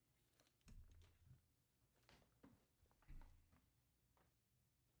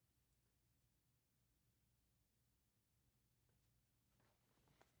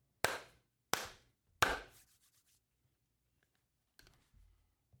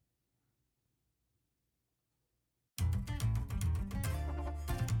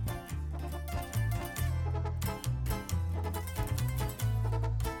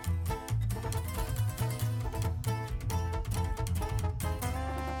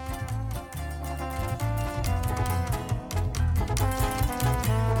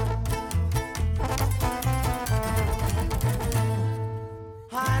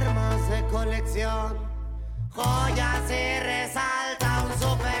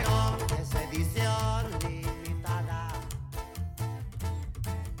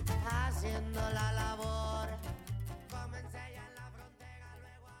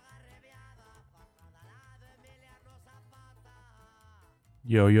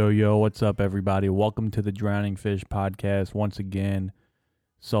Yo, yo, yo, what's up, everybody? Welcome to the Drowning Fish podcast. Once again,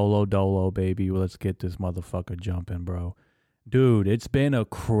 solo dolo, baby. Let's get this motherfucker jumping, bro. Dude, it's been a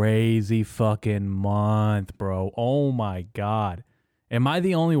crazy fucking month, bro. Oh my God. Am I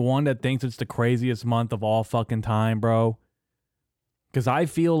the only one that thinks it's the craziest month of all fucking time, bro? Because I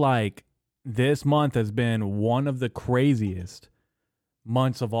feel like this month has been one of the craziest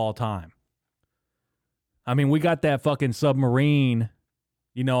months of all time. I mean, we got that fucking submarine,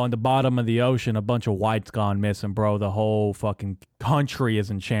 on the bottom of the ocean, a bunch of whites gone missing, bro. The whole fucking country is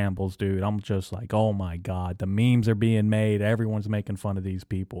in shambles, dude. I'm just like, oh my God. The memes are being made. Everyone's making fun of these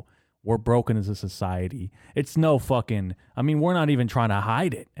people. We're broken as a society. It's no fucking, we're not even trying to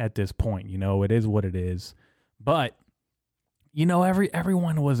hide it at this point. It is what it is. But,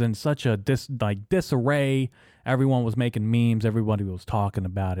 everyone was in such a disarray. Everyone was making memes. Everybody was talking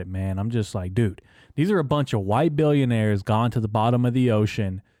about it, man. I'm just like, dude, these are a bunch of white billionaires gone to the bottom of the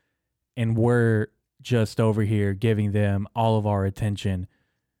ocean, and we're just over here giving them all of our attention,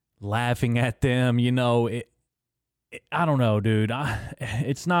 laughing at them. I don't know, dude.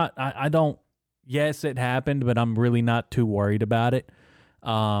 I don't, yes, it happened, but I'm really not too worried about it.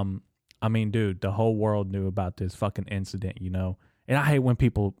 Dude, the whole world knew about this fucking incident, And I hate when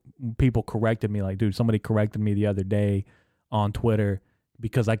people corrected me. Like, dude, somebody corrected me the other day on Twitter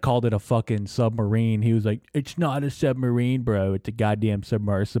because I called it a fucking submarine. He was like, it's not a submarine, bro. It's a goddamn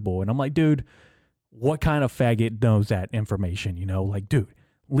submersible. And I'm like, dude, what kind of faggot knows that information? Like, dude,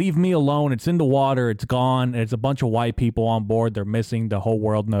 leave me alone. It's in the water. It's gone. It's a bunch of white people on board. They're missing. The whole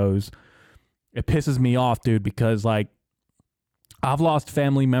world knows. It pisses me off, dude, because, like, I've lost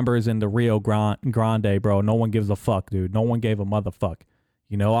family members in the Rio Grande, bro. No one gives a fuck, dude. No one gave a motherfuck.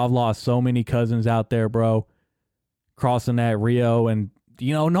 I've lost so many cousins out there, bro, crossing that Rio, and,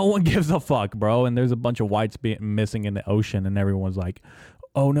 no one gives a fuck, bro. And there's a bunch of whites being missing in the ocean, and everyone's like,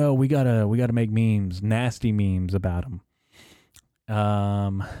 oh, no, we gotta make memes, nasty memes about them.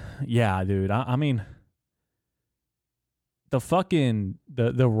 Yeah, dude. The fucking,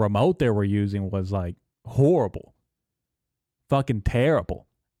 the remote they were using was, like, horrible. Fucking terrible.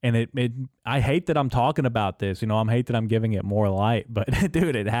 And I hate that I'm talking about this, I hate that I'm giving it more light, but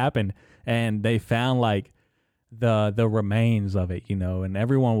dude, it happened, and they found like the remains of it, and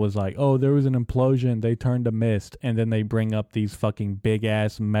everyone was like, oh, there was an implosion, they turned to mist, and then they bring up these fucking big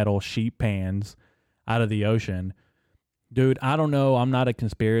ass metal sheet pans out of the ocean. Dude, I don't know, I'm not a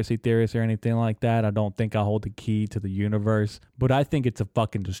conspiracy theorist or anything like that. I don't think I hold the key to the universe, but I think it's a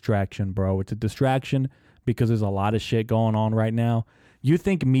fucking distraction, bro. It's a distraction because there's a lot of shit going on right now. You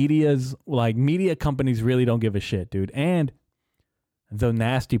think media companies really don't give a shit, dude. And the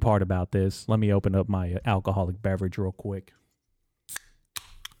nasty part about this, let me open up my alcoholic beverage real quick.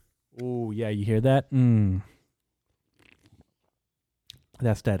 Ooh, yeah, you hear that?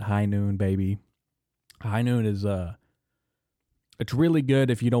 That's that High Noon, baby. High Noon is, it's really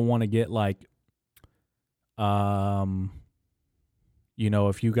good if you don't want to get like,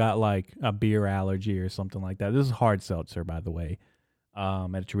 if you got like a beer allergy or something like that. This is hard seltzer, by the way.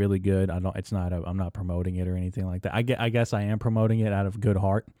 It's really good. I'm not promoting it or anything like that. I guess I am promoting it out of good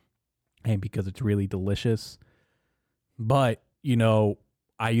heart and because it's really delicious. But,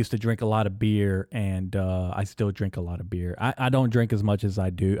 I used to drink a lot of beer, and I still drink a lot of beer. I don't drink as much as I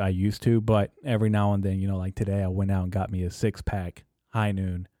used to, but every now and then, like today I went out and got me a 6-pack High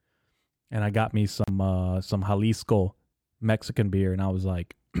Noon, and I got me some Jalisco Mexican beer, and I was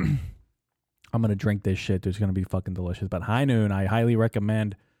like, I'm gonna drink this shit. It's gonna be fucking delicious. But High Noon, I highly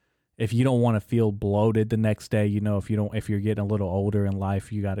recommend if you don't want to feel bloated the next day. If you're getting a little older in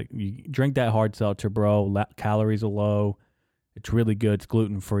life, you drink that hard seltzer, bro. Calories are low. It's really good. It's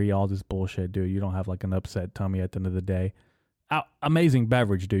gluten free. All this bullshit, dude. You don't have like an upset tummy at the end of the day. Amazing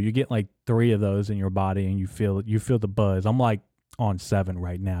beverage, dude. You get like 3 of those in your body, and you feel the buzz. I'm like on 7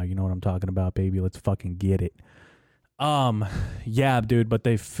 right now. You know what I'm talking about, baby? Let's fucking get it. Yeah, dude, but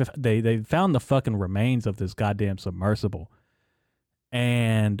they found the fucking remains of this goddamn submersible,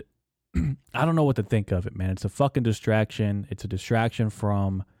 and I don't know what to think of it, man. It's a fucking distraction. It's a distraction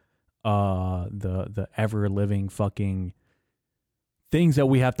from the ever living fucking things that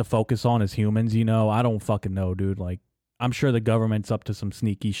we have to focus on as humans. I don't fucking know, dude. Like, I'm sure the government's up to some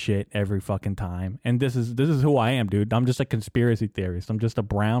sneaky shit every fucking time, and this is who I am, dude. I'm just a conspiracy theorist. I'm just a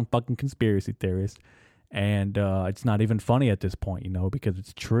brown fucking conspiracy theorist. And it's not even funny at this point, because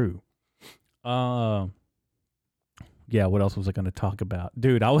it's true. Yeah, what else was I going to talk about?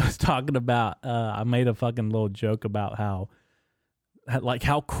 Dude, I was talking about, I made a fucking little joke about how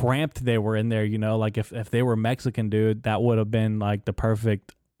cramped they were in there, Like if they were Mexican, dude, that would have been like the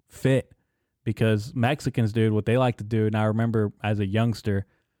perfect fit. because Mexicans, dude, what they like to do, and I remember as a youngster,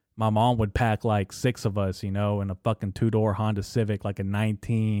 my mom would pack like six of us, in a fucking two-door Honda Civic, like a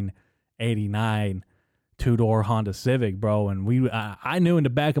 1989 two-door Honda Civic, bro. And I knew in the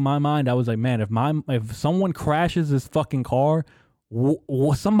back of my mind, I was like, man, if someone crashes this fucking car,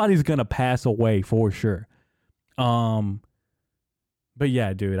 somebody's gonna pass away for sure. But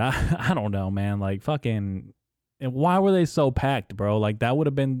yeah, dude, I don't know, man. Like fucking, and why were they so packed, bro? Like that would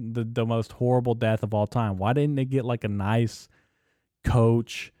have been the most horrible death of all time. Why didn't they get like a nice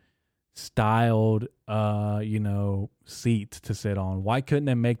coach styled seat to sit on? Why couldn't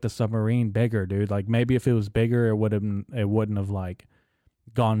they make the submarine bigger, dude? Like maybe if it was bigger, it wouldn't have like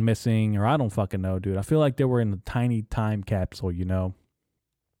gone missing, or I don't fucking know, dude. I feel like they were in a tiny time capsule,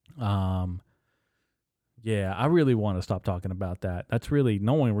 Yeah, I really want to stop talking about that. That's really,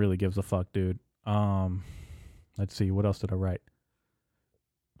 no one really gives a fuck, dude. Let's see, what else did I write?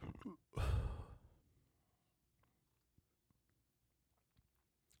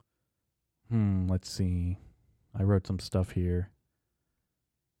 Let's see. I wrote some stuff here.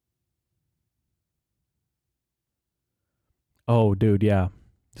 Oh, dude, yeah.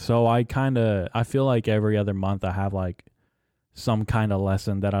 So I feel like every other month I have like some kind of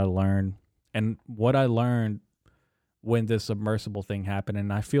lesson that I learn. And what I learned when this submersible thing happened,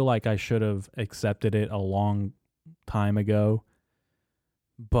 and I feel like I should have accepted it a long time ago,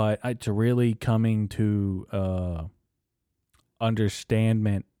 but it's really coming to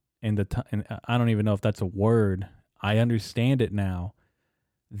understandment in and I don't even know if that's a word. I understand it now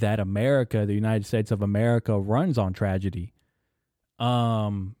that America, the United States of America, runs on tragedy.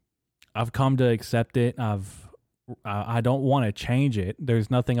 I've come to accept it. I don't want to change it. There's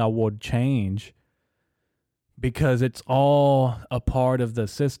nothing I would change because it's all a part of the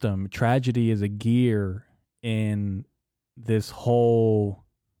system. Tragedy is a gear in this whole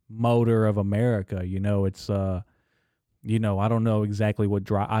motor of America. It's I don't know exactly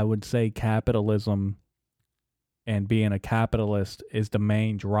what I would say capitalism and being a capitalist is the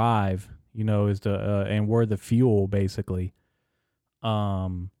main drive, is the and we're the fuel basically.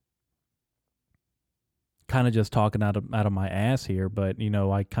 Kind of just talking out of my ass here, but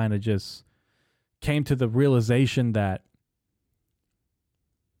I kind of just came to the realization that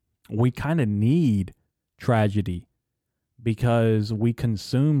we kind of need tragedy because we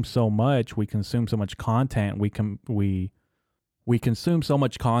consume so much, content, we consume so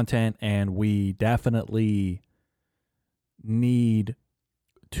much content, and we definitely need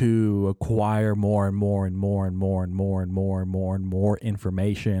to acquire more and more and more and more and more and more and more and more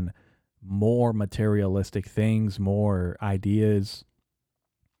information, more materialistic things, more ideas.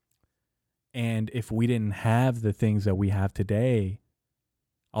 And if we didn't have the things that we have today,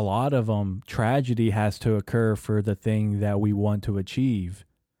 a lot of them, tragedy has to occur for the thing that we want to achieve.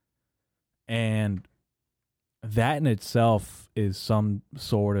 And that in itself is some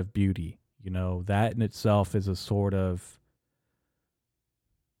sort of beauty. That in itself is a sort of,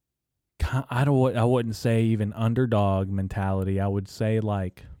 I wouldn't say even underdog mentality. I would say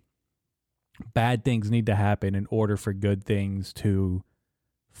like bad things need to happen in order for good things to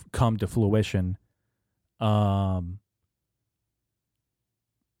come to fruition.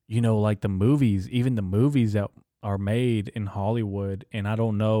 Like the movies, even the movies that are made in Hollywood, and I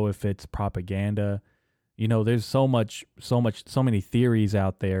don't know if it's propaganda. There's so many theories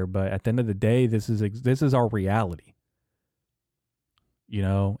out there, but at the end of the day, this is our reality.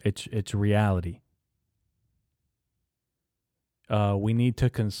 It's reality. We need to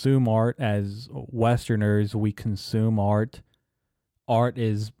consume art as Westerners. We consume art. Art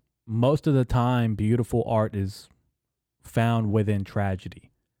is, most of the time, beautiful art is found within tragedy.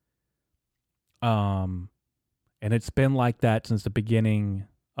 And it's been like that since the beginning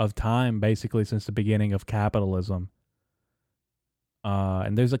of time, basically since the beginning of capitalism.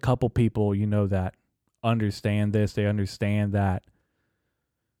 And there's a couple people, that understand this. They understand that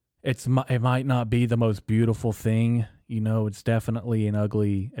it might not be the most beautiful thing. It's definitely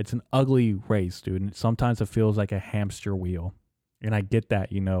an ugly race, dude. And sometimes it feels like a hamster wheel. And I get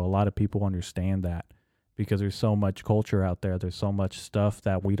that, a lot of people understand that because there's so much culture out there. There's so much stuff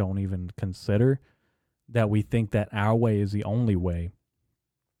that we don't even consider, that we think that our way is the only way.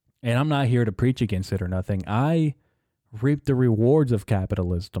 And I'm not here to preach against it or nothing. I reap the rewards of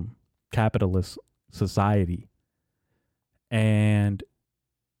capitalist society. And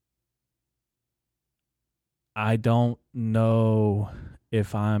I don't know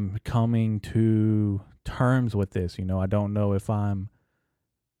if I'm coming to terms with this. I don't know if I'm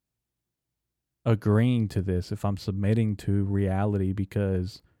agreeing to this, if I'm submitting to reality,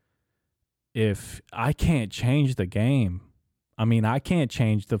 because if I can't change the game, I mean, I can't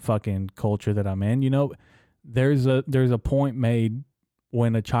change the fucking culture that I'm in. You know, there's a point made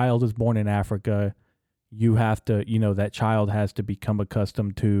when a child is born in Africa, you have to, you know, that child has to become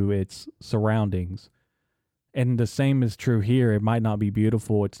accustomed to its surroundings. And the same is true here. It might not be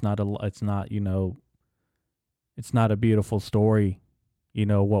beautiful. It's not, you know, it's not a beautiful story, you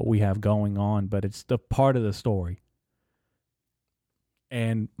know, what we have going on, but it's the part of the story.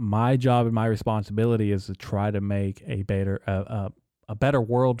 And my job and my responsibility is to try to make a better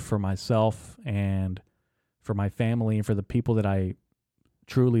world for myself and for my family and for the people that I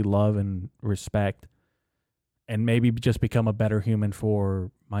truly love and respect, and maybe just become a better human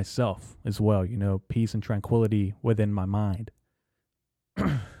for myself as well, you know, peace and tranquility within my mind.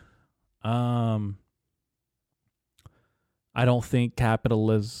 um I don't think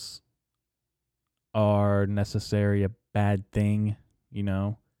capitalists are necessarily a bad thing, you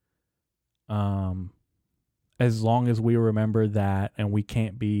know. Um as long as we remember that, and we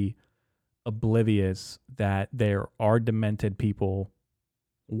can't be oblivious that there are demented people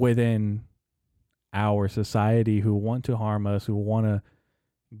within our society who want to harm us, who want to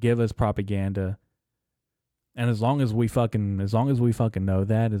give us propaganda. And as long as we fucking know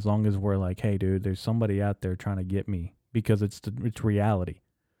that, as long as we're like, hey dude, there's somebody out there trying to get me, because it's reality.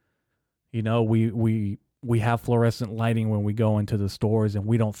 You know, we have fluorescent lighting when we go into the stores, and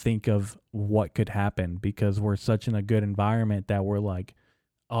we don't think of what could happen because we're such in a good environment that we're like,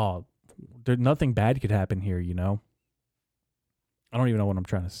 oh, there nothing bad could happen here, you know? I don't even know what I'm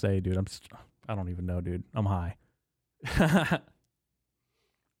trying to say, dude. I don't even know, dude. I'm high.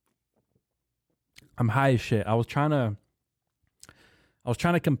 I'm high as shit. I was trying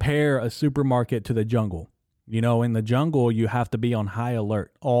to compare a supermarket to the jungle. You know, in the jungle, you have to be on high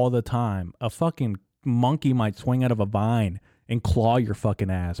alert all the time. A fucking monkey might swing out of a vine and claw your fucking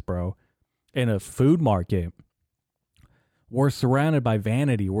ass, bro. In a food market, we're surrounded by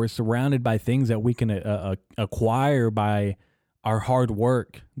vanity. We're surrounded by things that we can acquire by our hard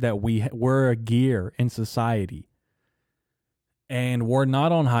work, that we're a gear in society. And we're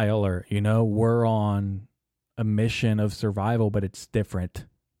not on high alert, you know, we're on a mission of survival, but it's different.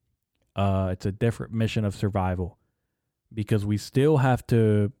 It's a different mission of survival because we still have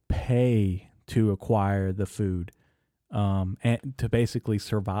to pay to acquire the food, and to basically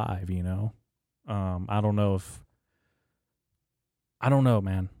survive, you know. I don't know,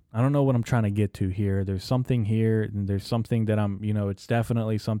 man. I don't know what I'm trying to get to here. There's something here, and there's something that you know, it's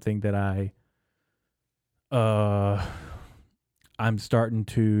definitely something that uh, I'm starting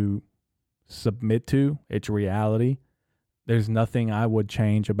to submit to. It's reality. There's nothing I would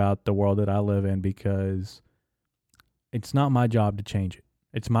change about the world that I live in because it's not my job to change it.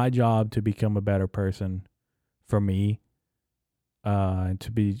 It's my job to become a better person for me, and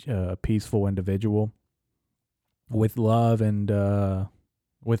to be a peaceful individual with love and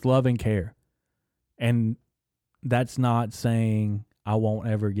care. And that's not saying I won't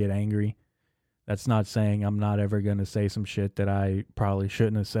ever get angry. That's not saying I'm not ever going to say some shit that I probably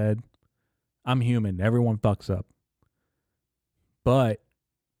shouldn't have said. I'm human. Everyone fucks up. But,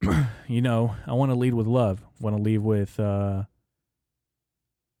 you know, I want to lead with love. I want to lead with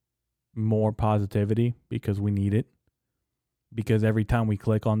more positivity because we need it. Because every time we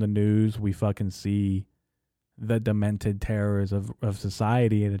click on the news, we fucking see the demented terrors of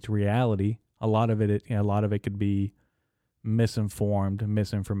society and its reality. A lot of it could be misinformed,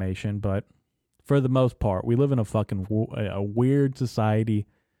 misinformation, but for the most part, we live in a weird society,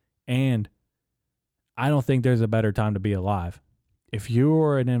 and I don't think there's a better time to be alive. If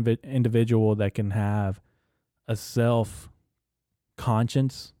you're an individual that can have a self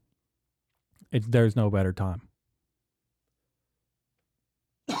conscience, there's no better time.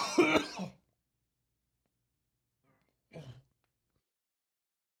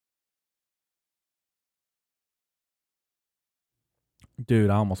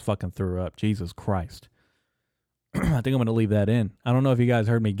 Dude, I almost fucking threw up. Jesus Christ. I think I'm going to leave that in. I don't know if you guys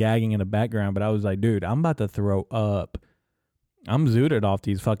heard me gagging in the background, but I was like, dude, I'm about to throw up. I'm zooted off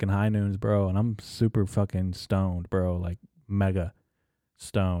these fucking high noons, bro, and I'm super fucking stoned, bro, like mega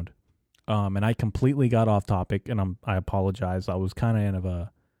stoned. And I completely got off topic, and I apologize. I was kind of in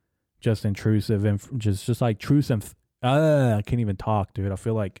a just intrusive, just like intrusive. I can't even talk, dude. I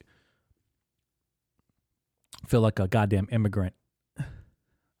feel like a goddamn immigrant.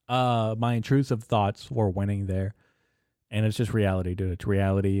 My intrusive thoughts were winning there, and it's just reality, dude. It's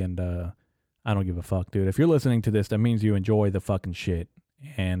reality, and I don't give a fuck, dude. If you're listening to this, that means you enjoy the fucking shit,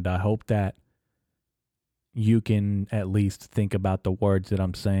 and I hope that you can at least think about the words that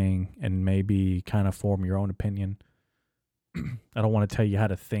I'm saying and maybe kind of form your own opinion. I don't want to tell you how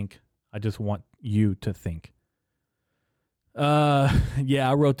to think. I just want you to think. Yeah,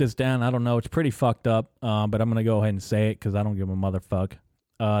 I wrote this down. I don't know. It's pretty fucked up. But I'm gonna go ahead and say it because I don't give a motherfuck.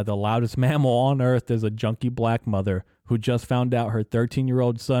 The loudest mammal on earth is a junkie black mother who just found out her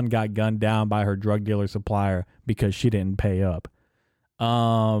 13-year-old son got gunned down by her drug dealer supplier because she didn't pay up.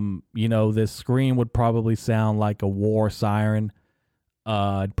 This scream would probably sound like a war siren.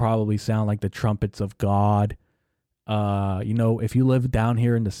 It'd probably sound like the trumpets of God. If you live down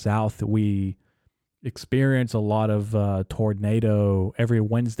here in the South, we experience a lot of tornado. Every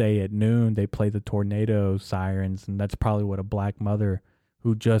Wednesday at noon, they play the tornado sirens, and that's probably what a black mother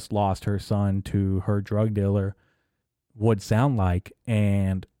who just lost her son to her drug dealer would sound like.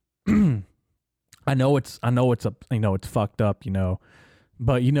 And it's fucked up,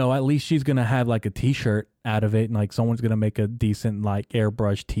 but at least she's gonna have like a T-shirt out of it, and like someone's gonna make a decent like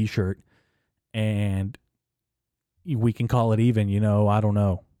airbrush T-shirt, and we can call it even. I don't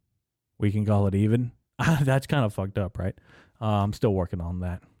know. We can call it even. That's kind of fucked up, right? I'm still working on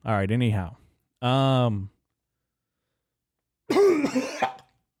that. All right. Anyhow,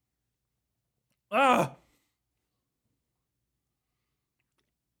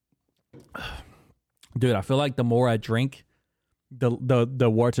 dude, I feel like the more I drink,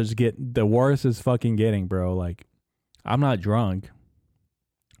 the worse it's fucking getting, bro. Like, I'm not drunk,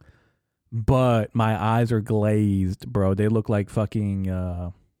 but my eyes are glazed, bro. They look like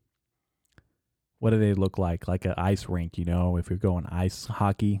fucking what do they look like? Like an ice rink, if you're going ice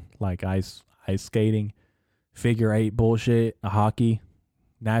hockey, like ice skating, figure eight bullshit, hockey,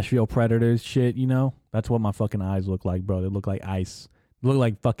 Nashville Predators shit, That's what my fucking eyes look like, bro. They look like ice. They look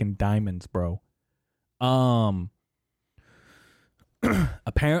like fucking diamonds, bro.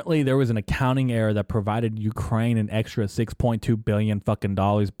 Apparently there was an accounting error that provided Ukraine an extra $6.2 billion fucking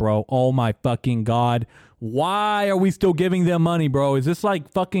dollars, bro. Oh my fucking God. Why are we still giving them money, bro? Is this like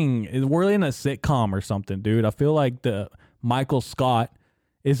we're in a sitcom or something, dude? I feel like the Michael Scott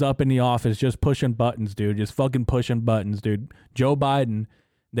is up in the office just pushing buttons, dude. Just fucking pushing buttons, dude. Joe Biden,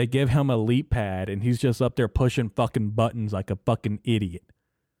 they give him a leap pad and he's just up there pushing fucking buttons like a fucking idiot.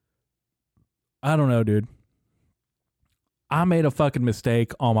 I don't know, dude. I made a fucking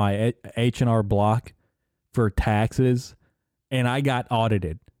mistake on my H&R Block for taxes, and I got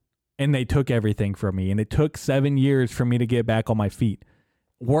audited, and they took everything from me, and it took 7 years for me to get back on my feet.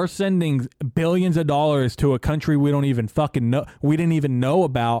 We're sending billions of dollars to a country we don't even fucking know. We didn't even know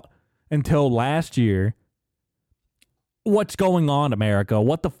about until last year. What's going on, America?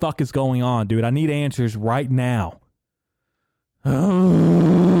 What the fuck is going on, dude? I need answers right now.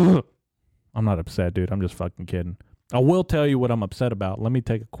 I'm not upset, dude. I'm just fucking kidding. I will tell you what I'm upset about. Let me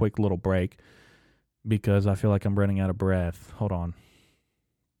take a quick little break because I feel like I'm running out of breath. Hold on.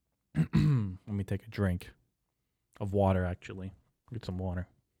 Let me take a drink of water, actually. Get some water.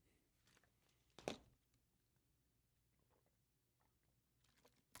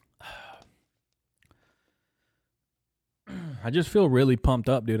 I just feel really pumped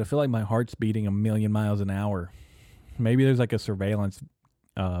up, dude. I feel like my heart's beating 1,000,000 miles an hour. Maybe there's like a surveillance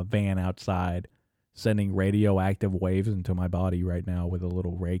van outside sending radioactive waves into my body right now with a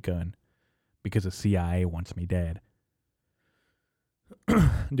little ray gun because the CIA wants me dead.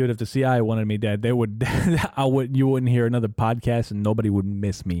 Dude, if the CIA wanted me dead, they would you wouldn't hear another podcast and nobody would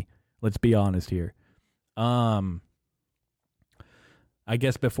miss me. Let's be honest here. I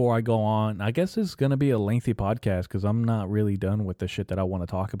guess before I go on, I guess it's going to be a lengthy podcast because I'm not really done with the shit that I want to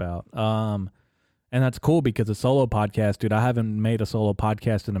talk about. And that's cool because a solo podcast, dude, I haven't made a solo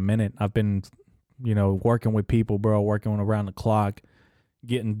podcast in a minute. I've been working with people, bro, working around the clock,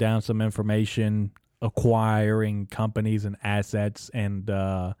 getting down some information, acquiring companies and assets. And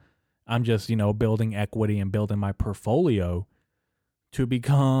I'm just, building equity and building my portfolio to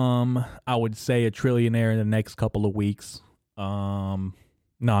become, I would say, a trillionaire in the next couple of weeks.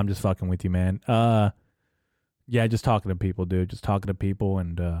 No, I'm just fucking with you, man. Yeah, just talking to people, dude. Just talking to people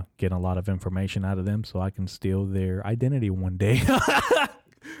and getting a lot of information out of them so I can steal their identity one day.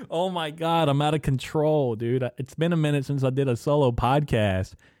 Oh my God, I'm out of control, dude. It's been a minute since I did a solo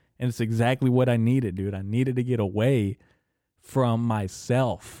podcast, and it's exactly what I needed, dude. I needed to get away from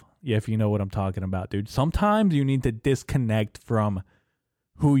myself, if you know what I'm talking about, dude. Sometimes you need to disconnect from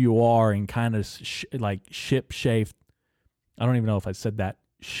who you are and kind of shift. I don't even know if I said that.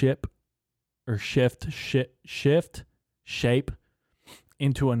 Shift shape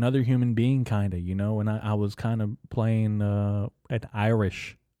into another human being, kind of, and I was kind of playing at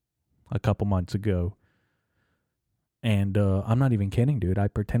Irish a couple months ago, and I'm not even kidding, dude. I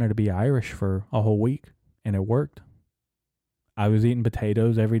pretended to be Irish for a whole week, and it worked. I was eating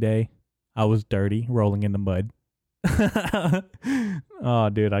potatoes every day. I was dirty, rolling in the mud. Oh,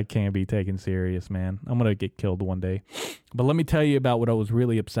 dude, I can't be taken serious, man. I'm going to get killed one day. But let me tell you about what I was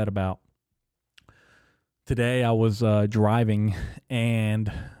really upset about. Today I was driving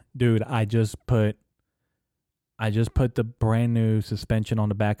and dude, I just put the brand new suspension on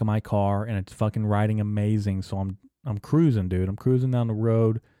the back of my car and it's fucking riding amazing. So I'm cruising, dude. I'm cruising down the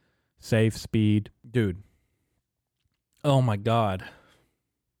road, safe speed. Dude. Oh my God.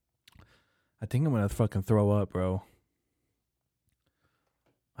 I think I'm going to fucking throw up, bro.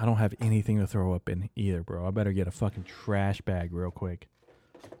 I don't have anything to throw up in either, bro. I better get a fucking trash bag real quick.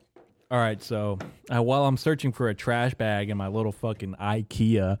 All right, so while I'm searching for a trash bag in my little fucking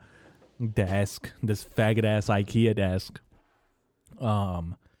IKEA desk, this faggot ass IKEA desk, I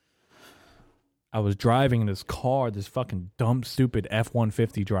was driving this car, this fucking dumb, stupid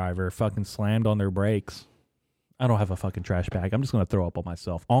F-150 driver fucking slammed on their brakes. I don't have a fucking trash bag. I'm just going to throw up on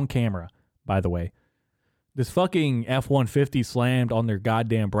myself. On camera, by the way. This fucking F-150 slammed on their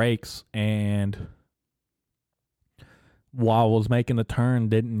goddamn brakes and while I was making the turn,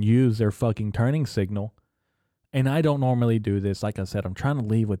 didn't use their fucking turning signal. And I don't normally do this. Like I said, I'm trying to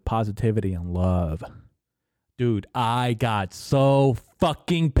leave with positivity and love. Dude, I got so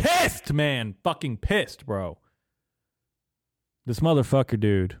fucking pissed, man. Fucking pissed, bro. This motherfucker,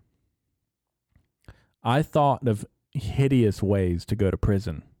 dude. I thought of hideous ways to go to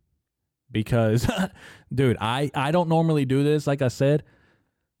prison. Because, dude, I don't normally do this. Like I said,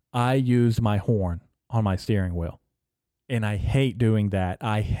 I use my horn on my steering wheel. And I hate doing that.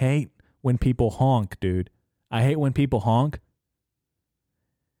 I hate when people honk, dude. I hate when people honk.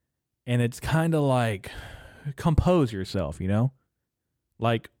 And it's kind of like, compose yourself, you know?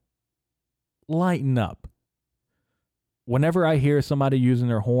 Like, lighten up. Whenever I hear somebody using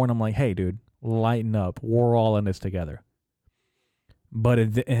their horn, I'm like, hey, dude, lighten up. We're all in this together. But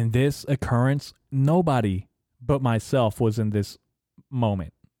in this occurrence, nobody but myself was in this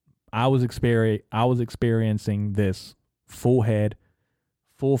moment. I was experiencing this full head,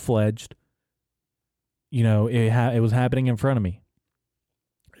 full-fledged. You know, it was happening in front of me.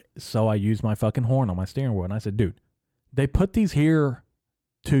 So I used my fucking horn on my steering wheel. And I said, dude, they put these here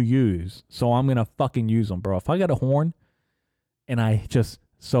to use. So I'm going to fucking use them, bro. If I got a horn and I just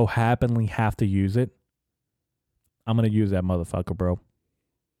so happenly have to use it, I'm going to use that motherfucker, bro.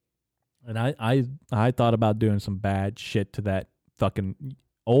 And I thought about doing some bad shit to that fucking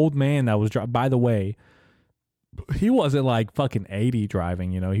old man that was driving. By the way, he wasn't like fucking 80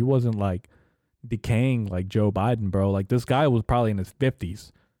 driving, you know. He wasn't like decaying like Joe Biden, bro. Like this guy was probably in his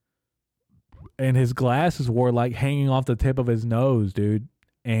 50s. And his glasses were like hanging off the tip of his nose, dude.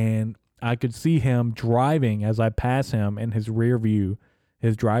 And I could see him driving as I pass him in his rear view,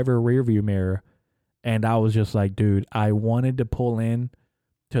 his driver rear view mirror. And I was just like, dude, I wanted to pull in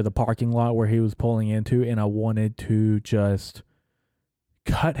to the parking lot where he was pulling into, and I wanted to just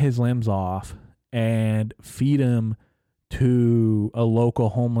cut his limbs off and feed him to a local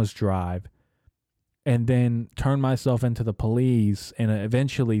homeless drive, and then turn myself into the police and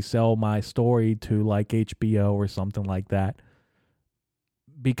eventually sell my story to like HBO or something like that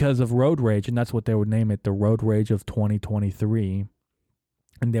because of road rage. And that's what they would name it, the road rage of 2023.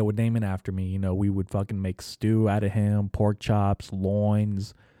 And they would name it after me. You know, we would fucking make stew out of him, pork chops,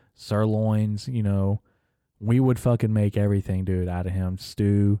 loins, sirloins, you know. We would fucking make everything, dude, out of him.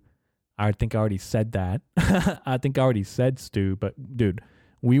 Stew. I think I already said that. I think I already said stew, but dude,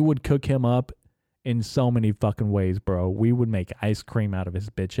 we would cook him up in so many fucking ways, bro. We would make ice cream out of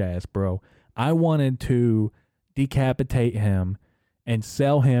his bitch ass, bro. I wanted to decapitate him and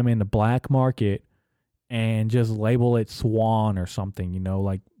sell him in the black market and just label it swan or something, you know,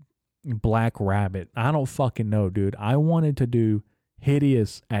 like black rabbit. I don't fucking know, dude. I wanted to do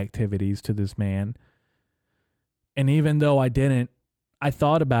hideous activities to this man. And even though I didn't, I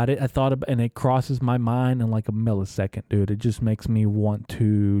thought about it. And it crosses my mind in like a millisecond, dude. It just makes me want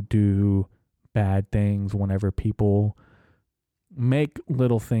to do bad things whenever people make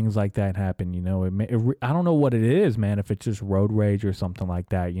little things like that happen, you know. I don't know what it is, man, if it's just road rage or something like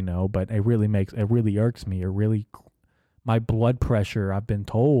that, you know, but it really irks me. My blood pressure, I've been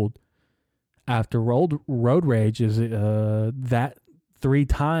told, after road rage is that 3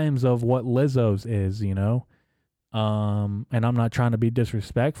 times of what Lizzo's is, you know. And I'm not trying to be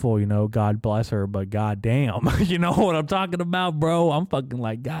disrespectful, you know, God bless her, but goddamn, you know what I'm talking about, bro? I'm fucking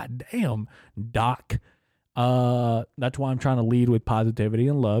like, goddamn, doc. That's why I'm trying to lead with positivity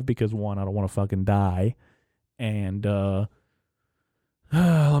and love, because one, I don't want to fucking die. And,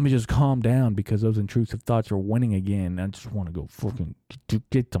 let me just calm down, because those intrusive thoughts are winning again. I just want to go fucking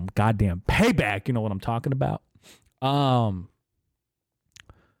get some goddamn payback. You know what I'm talking about?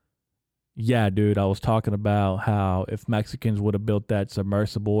 Yeah, dude, I was talking about how if Mexicans would have built that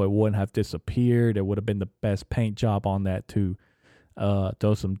submersible, it wouldn't have disappeared. It would have been the best paint job on that too.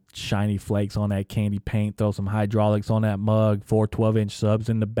 Throw some shiny flakes on that candy paint, throw some hydraulics on that mug, 4 12-inch subs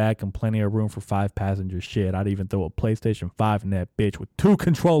in the back, and plenty of room for 5 passengers. Shit, I'd even throw a PlayStation 5 in that bitch with 2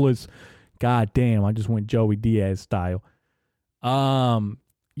 controllers. God damn, I just went Joey Diaz style.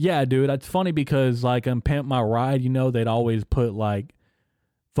 Yeah, dude, that's funny because like on Pimp My Ride, they'd always put like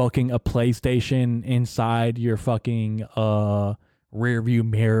fucking a PlayStation inside your fucking rear view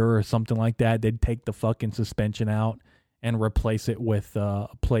mirror or something like that. They'd take the fucking suspension out and replace it with a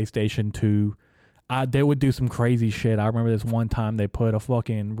PlayStation 2. They would do some crazy shit. I remember this one time they put a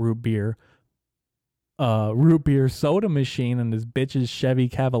fucking root beer soda machine in this bitch's Chevy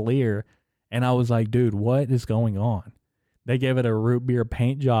Cavalier, and I was like, dude, what is going on? They gave it a root beer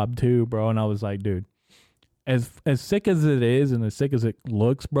paint job too, bro, and I was like, dude, as sick as it is and as sick as it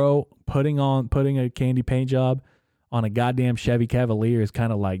looks, bro, putting a candy paint job on a goddamn Chevy Cavalier is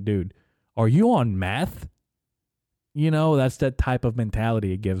kind of like, dude, are you on meth? That's that type of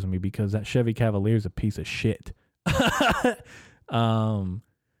mentality it gives me because that Chevy Cavalier is a piece of shit.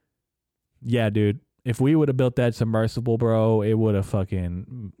 Yeah, dude. If we would have built that submersible, bro, it would have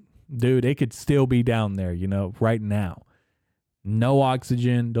fucking, dude, it could still be down there, right now. No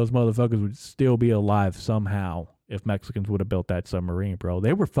oxygen. Those motherfuckers would still be alive somehow if Mexicans would have built that submarine, bro.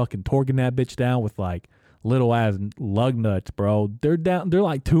 They were fucking torquing that bitch down with like little ass lug nuts, bro. They're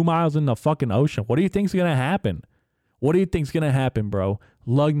like 2 miles in the fucking ocean. What do you think's gonna happen? What do you think's gonna happen, bro?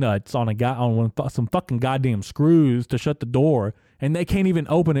 Lug nuts on some fucking goddamn screws to shut the door, and they can't even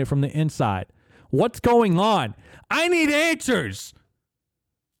open it from the inside. What's going on? I need answers.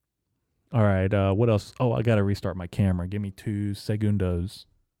 All right, what else? Oh, I gotta restart my camera. Give me 2 segundos.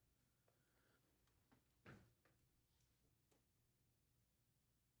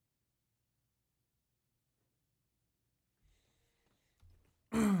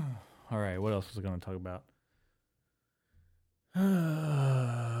 All right, what else was I gonna talk about?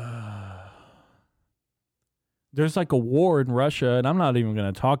 There's like a war in Russia, and I'm not even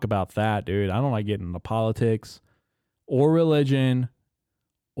gonna talk about that, dude. I don't like getting into politics or religion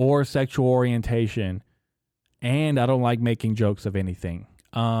or sexual orientation, and I don't like making jokes of anything.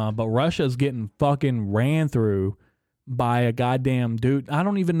 But Russia's getting fucking ran through by a goddamn dude. I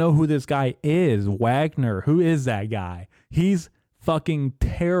don't even know who this guy is. Wagner. Who is that guy? He's fucking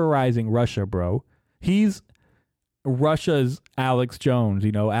terrorizing Russia, bro. He's Russia's Alex Jones.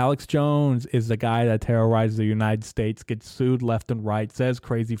 Alex Jones is the guy that terrorizes the United States, gets sued left and right, says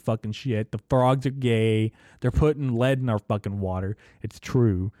crazy fucking shit. The frogs are gay. They're putting lead in our fucking water. It's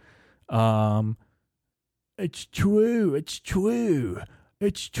true. It's true. It's true.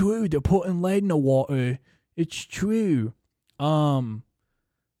 It's true. They're putting lead in the water. It's true.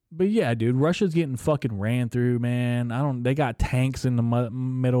 But yeah, dude, Russia's getting fucking ran through, man. They got tanks in the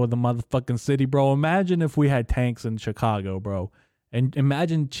middle of the motherfucking city, bro. Imagine if we had tanks in Chicago, bro. And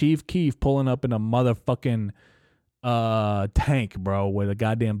imagine Chief Keef pulling up in a motherfucking tank, bro, with a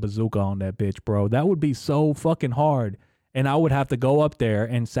goddamn bazooka on that bitch, bro. That would be so fucking hard. And I would have to go up there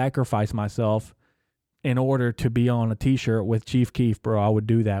and sacrifice myself in order to be on a t-shirt with Chief Keef, bro. I would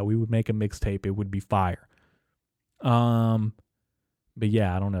do that. We would make a mixtape. It would be fire. But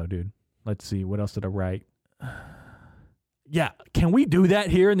yeah, I don't know, dude. Let's see. What else did I write? Yeah. Can we do that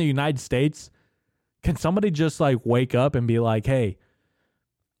here in the United States? Can somebody just like wake up and be like, hey,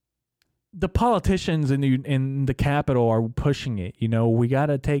 the politicians in the Capitol are pushing it. We got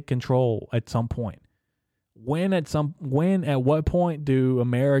to take control at some point. At what point do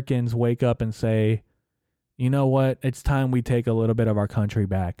Americans wake up and say, you know what? It's time we take a little bit of our country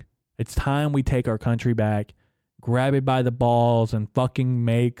back. It's time we take our country back, grab it by the balls, and fucking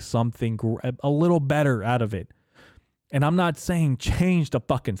make something a little better out of it. And I'm not saying change the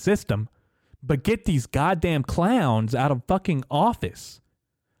fucking system, but get these goddamn clowns out of fucking office.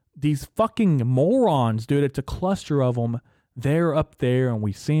 These fucking morons, dude. It's a cluster of them. They're up there, and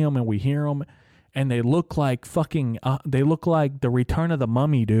we see them and we hear them, and they look like fucking. They look like the Return of the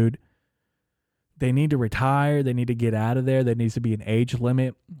Mummy, dude. They need to retire. They need to get out of there. There needs to be an age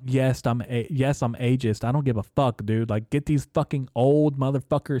limit. Yes, I'm ageist. I don't give a fuck, dude. Like, get these fucking old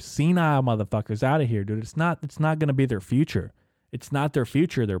motherfuckers, senile motherfuckers out of here, dude. It's not going to be their future. It's not their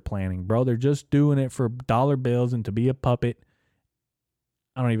future they're planning, bro. They're just doing it for dollar bills and to be a puppet.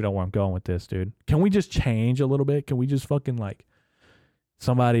 I don't even know where I'm going with this, dude. Can we just change a little bit? Can we just fucking like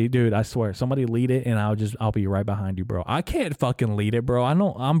somebody, dude, I swear, somebody lead it and I'll be right behind you, bro. I can't fucking lead it, bro.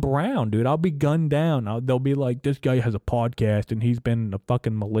 I'm brown, dude. I'll be gunned down. They'll be like, this guy has a podcast and he's been in a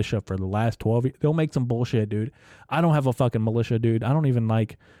fucking militia for the last 12 years. They'll make some bullshit, dude. I don't have a fucking militia, dude. I don't even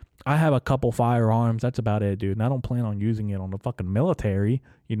like I have a couple firearms. That's about it, dude. And I don't plan on using it on the fucking military.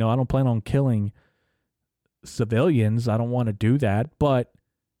 You know, I don't plan on killing civilians. I don't want to do that. But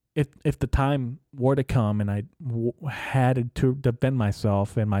if the time were to come and I had to defend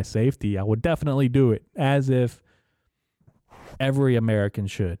myself and my safety, I would definitely do it, as if every American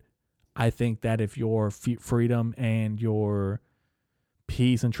should. I think that if your freedom and your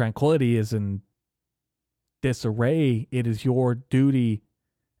peace and tranquility is in disarray, it is your duty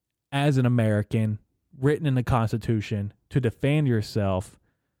as an American, written in the Constitution, to defend yourself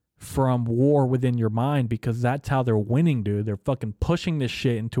from war within your mind, because that's how they're winning, dude. They're fucking pushing this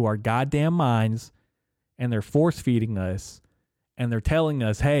shit into our goddamn minds, and they're force feeding us, and they're telling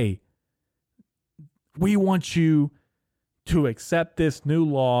us, hey, we want you to accept this new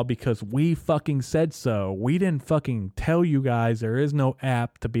law because we fucking said so. We didn't fucking tell you guys. There is no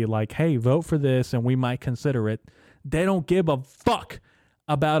app to be like, hey, vote for this and we might consider it. They don't give a fuck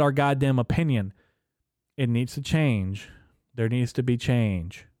about our goddamn opinion. It needs to change. There needs to be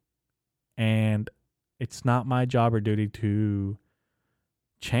change. And it's not my job or duty to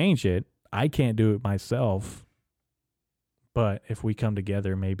change it. I can't do it myself. But if we come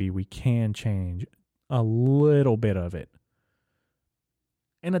together, maybe we can change a little bit of it.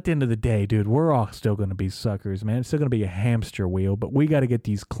 And at the end of the day, dude, we're all still going to be suckers, man. It's still going to be a hamster wheel, but we got to get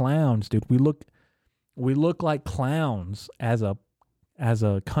these clowns, dude. We look like clowns as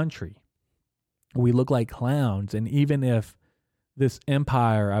a country. We look like clowns, and even if this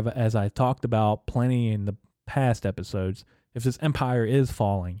empire, as I talked about plenty in the past episodes, if this empire is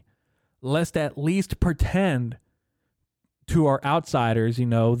falling, let's at least pretend to our outsiders, you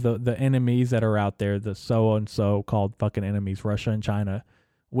know, the enemies that are out there, the so-and-so called fucking enemies, Russia and China,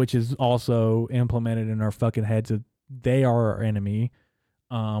 which is also implemented in our fucking heads that they are our enemy,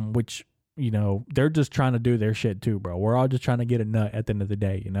 which, you know, they're just trying to do their shit too, bro. We're all just trying to get a nut at the end of the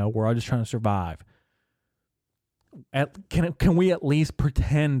day, you know? We're all just trying to survive. Can we at least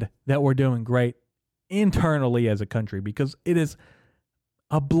pretend that we're doing great internally as a country? Because it is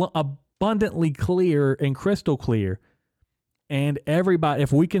abundantly clear and crystal clear. And everybody,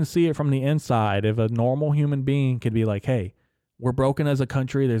 if we can see it from the inside, if a normal human being could be like, hey, we're broken as a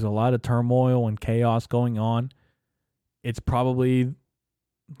country, there's a lot of turmoil and chaos going on. It's probably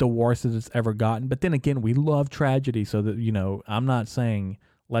the worst that it's ever gotten. But then again, we love tragedy. So that, you know, I'm not saying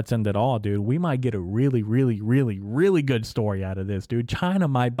let's end it all, dude. We might get a really, really, really, really good story out of this, dude. China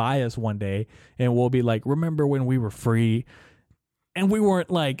might buy us one day and we'll be like, remember when we were free? And we weren't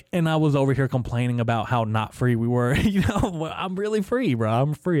like, and I was over here complaining about how not free we were. You know, I'm really free, bro.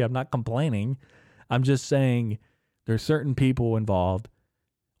 I'm free. I'm not complaining. I'm just saying there's certain people involved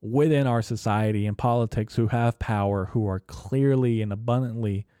within our society and politics who have power, who are clearly and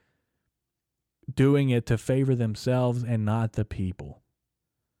abundantly doing it to favor themselves and not the people.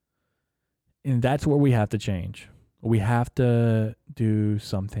 And that's where we have to change. We have to do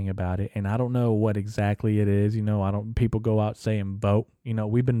something about it. And I don't know what exactly it is. You know, people go out saying vote. You know,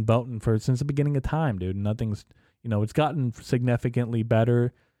 we've been voting since the beginning of time, dude. Nothing's, you know, it's gotten significantly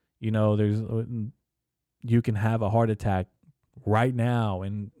better. You know, you can have a heart attack right now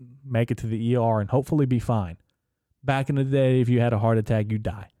and make it to the ER and hopefully be fine. Back in the day, if you had a heart attack, you'd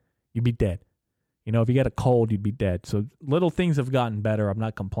die. You'd be dead. You know, if you got a cold, you'd be dead. So little things have gotten better. I'm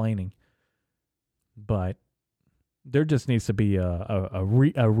not complaining. But there just needs to be a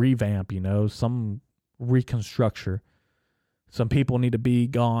revamp, you know, some reconstruction. Some people need to be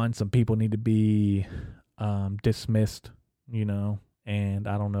gone. Some people need to be dismissed, you know. And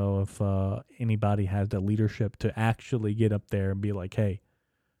I don't know if anybody has the leadership to actually get up there and be like, hey,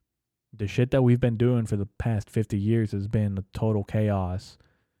 the shit that we've been doing for the past 50 years has been a total chaos.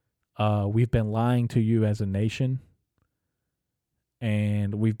 We've been lying to you as a nation.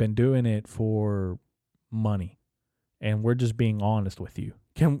 And we've been doing it for money. And we're just being honest with you.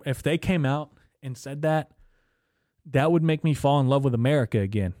 If they came out and said that, that would make me fall in love with America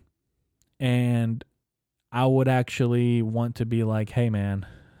again. And I would actually want to be like, hey man,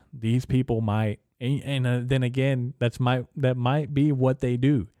 these people might, and then again, that might be what they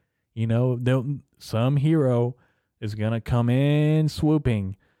do. You know, some hero is going to come in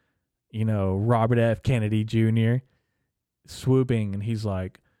swooping, you know, Robert F. Kennedy Jr. swooping, and he's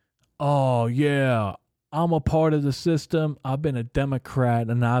like, oh yeah, I'm a part of the system. I've been a Democrat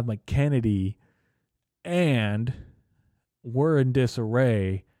and I'm a Kennedy, and we're in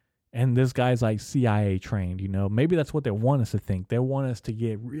disarray. And this guy's like CIA trained, you know. Maybe that's what they want us to think. They want us to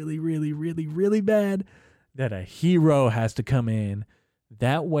get really, really, really, really bad that a hero has to come in.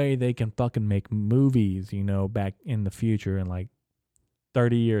 That way they can fucking make movies, you know, back in the future. And like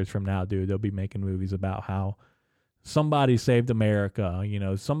 30 years from now, dude, they'll be making movies about how somebody saved America. You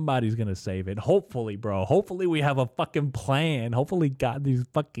know, somebody's gonna save it. Hopefully, bro. Hopefully, we have a fucking plan. Hopefully, God, these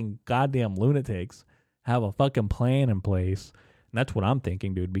fucking goddamn lunatics have a fucking plan in place. And that's what I'm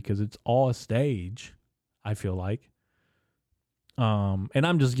thinking, dude, because it's all a stage. I feel like. And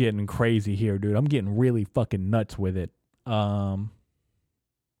I'm just getting crazy here, dude. I'm getting really fucking nuts with it. Yeah.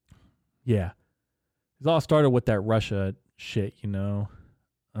 It all started with that Russia shit, you know.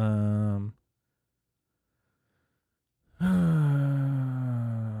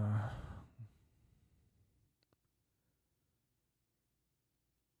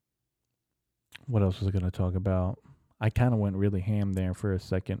 What else was I going to talk about? I kind of went really ham there for a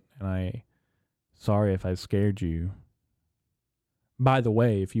second, and sorry if I scared you. By the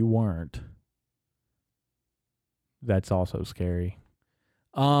way, if you weren't, that's also scary.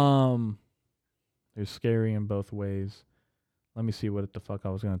 There's scary in both ways. Let me see what the fuck I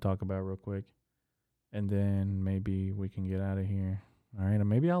was going to talk about real quick. And then maybe we can get out of here. All right, and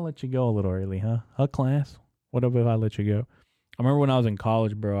maybe I'll let you go a little early, huh? Class? What if I let you go? I remember when I was in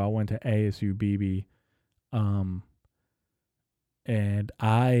college, bro, I went to ASU BB. And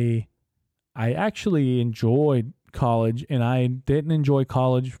I actually enjoyed college, and I didn't enjoy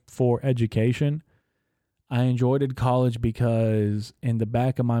college for education. I enjoyed college because in the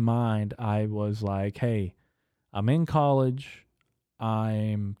back of my mind, I was like, hey, I'm in college.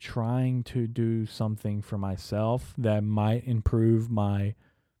 I'm trying to do something for myself that might improve my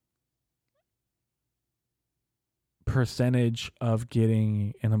percentage of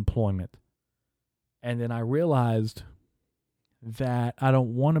getting an employment. And then I realized that I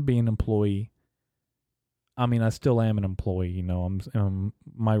don't want to be an employee. I mean, I still am an employee, you know, I'm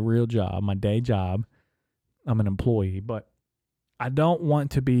my real job, my day job, I'm an employee, but I don't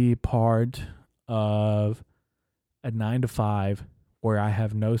want to be part of a 9 to 5 where I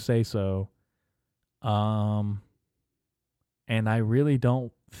have no say so. And I really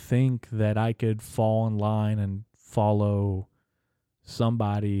don't think that I could fall in line and follow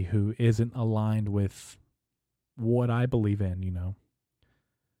somebody who isn't aligned with what I believe in, you know.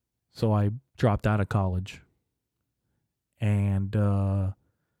 So I dropped out of college. And I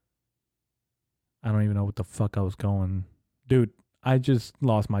don't even know what the fuck I was going. Dude, I just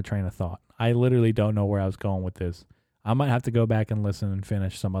lost my train of thought. I literally don't know where I was going with this. I might have to go back and listen and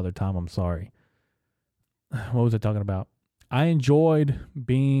finish some other time. I'm sorry. What was I talking about? I enjoyed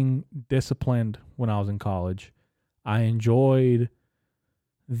being disciplined when I was in college. I enjoyed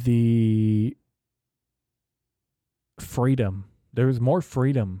the freedom. There's more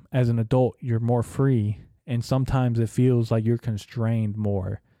freedom as an adult. You're more free. And sometimes it feels like you're constrained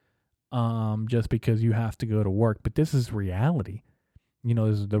more just because you have to go to work. But this is reality. You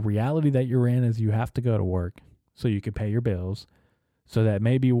know, the reality that you're in is you have to go to work so you can pay your bills, so that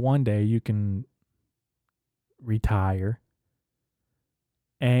maybe one day you can retire.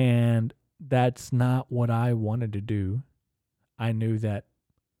 And that's not what I wanted to do. I knew that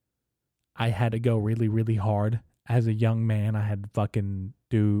I had to go really, really hard. As a young man, I had to fucking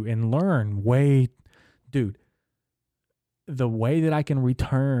do and learn dude, the way that I can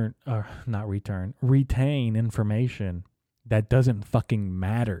retain information that doesn't fucking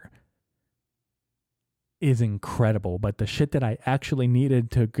matter is incredible. But the shit that I actually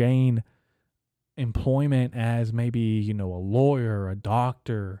needed to gain employment as maybe, you know, a lawyer, a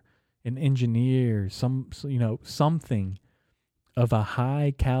doctor, an engineer, something of a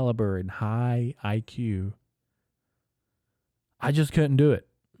high caliber and high IQ, I just couldn't do it.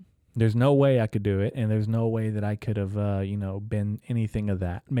 There's no way I could do it, and there's no way that I could have, been anything of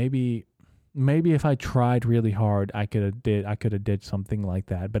that. Maybe if I tried really hard, I could have did something like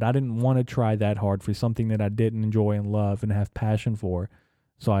that. But I didn't want to try that hard for something that I didn't enjoy and love and have passion for.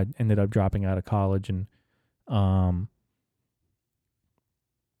 So I ended up dropping out of college, and I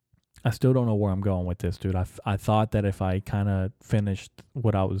still don't know where I'm going with this, dude. I thought that if I kind of finished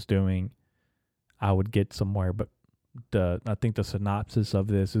what I was doing, I would get somewhere, but I think the synopsis of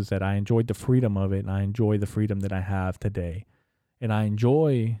this is that I enjoyed the freedom of it, and I enjoy the freedom that I have today. And I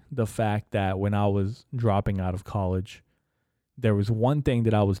enjoy the fact that when I was dropping out of college, there was one thing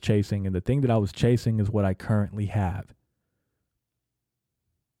that I was chasing, and the thing that I was chasing is what I currently have.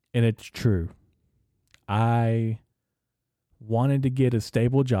 And it's true. I wanted to get a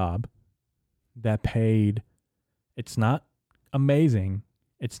stable job that paid, it's not amazing,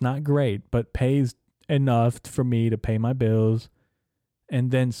 it's not great, but pays enough for me to pay my bills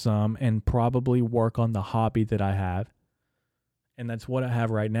and then some, and probably work on the hobby that I have. And that's what I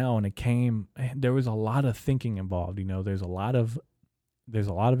have right now. And there was a lot of thinking involved. You know, there's a lot of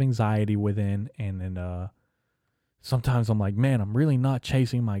anxiety within, and then sometimes I'm like, man, I'm really not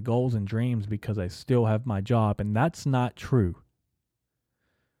chasing my goals and dreams because I still have my job. And that's not true.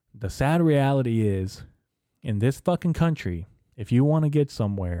 The sad reality is, in this fucking country, if you want to get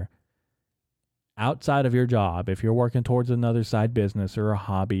somewhere outside of your job, if you're working towards another side business or a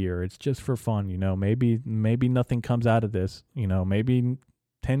hobby, or it's just for fun, maybe nothing comes out of this, maybe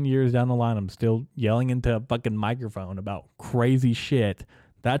 10 years down the line, I'm still yelling into a fucking microphone about crazy shit.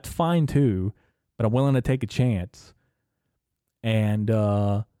 That's fine too, but I'm willing to take a chance. And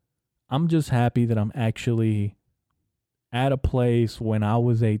I'm just happy that I'm actually at a place. When I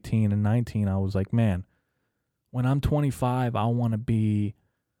was 18 and 19, I was like, man, when I'm 25, I want to be,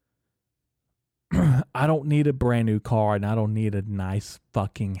 I don't need a brand new car and I don't need a nice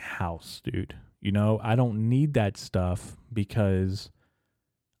fucking house, dude. I don't need that stuff because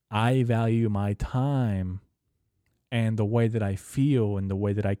I value my time and the way that I feel and the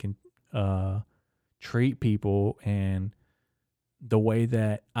way that I can treat people and the way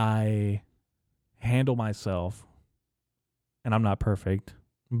that I handle myself. And I'm not perfect,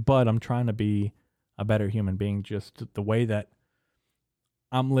 but I'm trying to be a better human being. Just the way that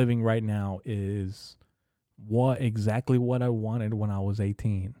I'm living right now is exactly what I wanted when I was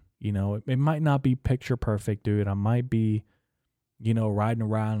 18. It might not be picture perfect, dude. I might be, riding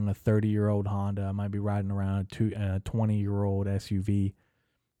around in a 30-year-old Honda. I might be riding around a 20-year-old SUV,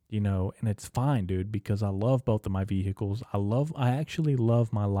 and it's fine, dude, because I love both of my vehicles. I actually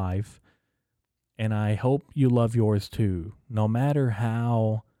love my life, and I hope you love yours too. No matter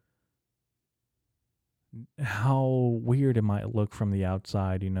how weird it might look from the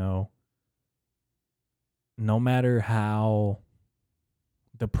outside, no matter how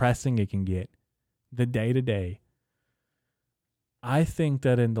depressing it can get, the day to day, I think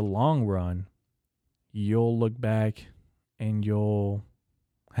that in the long run, you'll look back and you'll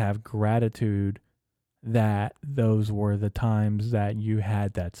have gratitude that those were the times that you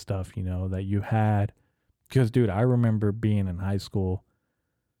had that stuff, that you had. Because, dude, I remember being in high school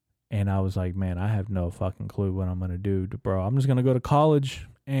and I was like, man, I have no fucking clue what I'm going to do, bro. I'm just going to go to college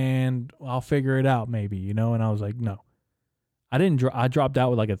and I'll figure it out maybe, and I was like, no. I dropped out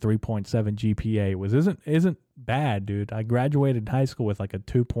with like a 3.7 GPA. It isn't bad, dude. I graduated high school with like a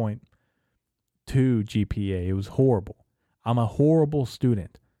 2.2 GPA. It was horrible. I'm a horrible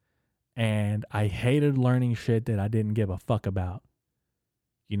student. And I hated learning shit that I didn't give a fuck about.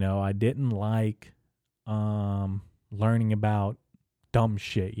 I didn't like learning about dumb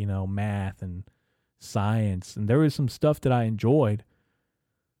shit, math and science. And there was some stuff that I enjoyed.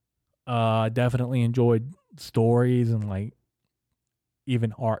 I definitely enjoyed stories and like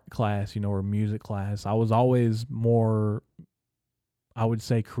even art class, or music class. I was always more, I would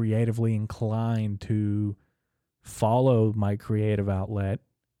say, creatively inclined to follow my creative outlet.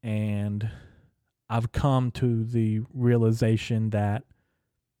 And I've come to the realization that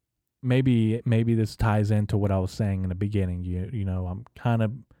maybe this ties into what I was saying in the beginning. I'm kind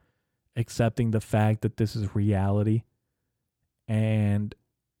of accepting the fact that this is reality. And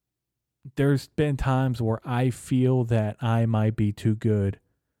there's been times where I feel that I might be too good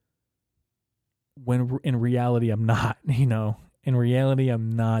when in reality I'm not. In reality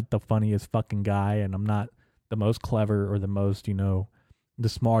I'm not the funniest fucking guy, and I'm not the most clever or the most, the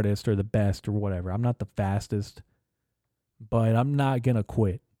smartest or the best or whatever. I'm not the fastest, but I'm not gonna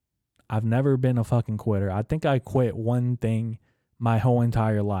quit. I've never been a fucking quitter. I think I quit one thing my whole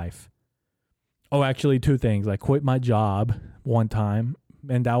entire life. Oh, actually two things. I quit my job one time,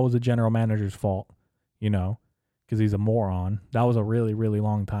 and that was the general manager's fault, because he's a moron. That was a really, really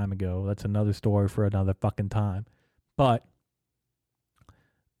long time ago. That's another story for another fucking time. But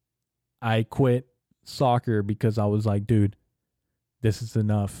I quit soccer because I was like, dude, this is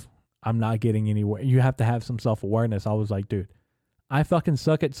enough. I'm not getting anywhere. You have to have some self-awareness. I was like, dude, I fucking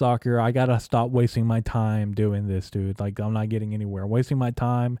suck at soccer. I got to stop wasting my time doing this, dude. Like, I'm not getting anywhere. I'm wasting my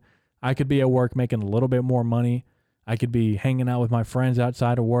time. I could be at work making a little bit more money. I could be hanging out with my friends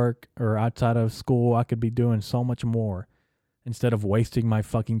outside of work or outside of school. I could be doing so much more instead of wasting my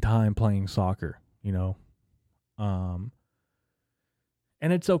fucking time playing soccer, And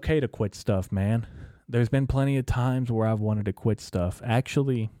it's okay to quit stuff, man. There's been plenty of times where I've wanted to quit stuff.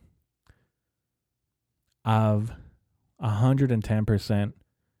 Actually, I've 110%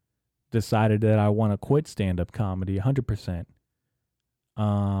 decided that I want to quit stand-up comedy, 100%.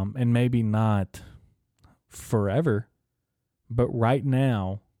 And maybe not forever, but right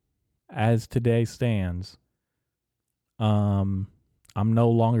now, as today stands, I'm no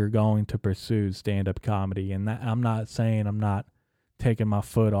longer going to pursue stand-up comedy. And that, I'm not saying I'm not taking my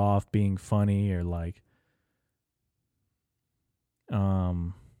foot off being funny or like,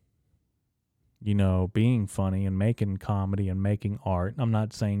 being funny and making comedy and making art. I'm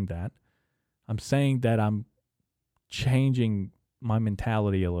not saying that. I'm saying that I'm changing my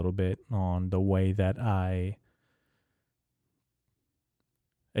mentality a little bit on the way that I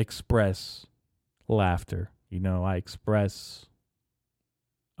express laughter. I express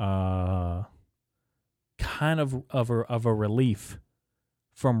uh kind of a relief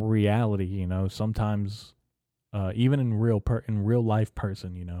from reality. Sometimes even in real life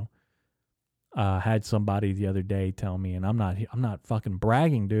person. Had somebody the other day tell me, and I'm not fucking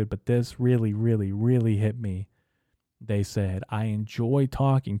bragging, dude, but this really, really, really hit me. They said, I enjoy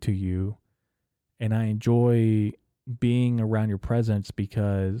talking to you and I enjoy being around your presence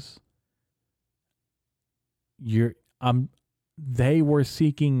because you're I'm they were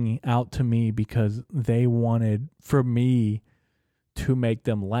seeking out to me because they wanted for me to make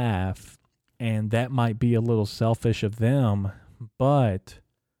them laugh, and that might be a little selfish of them, but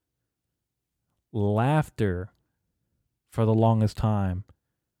laughter for the longest time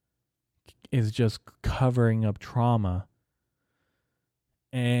is just covering up trauma.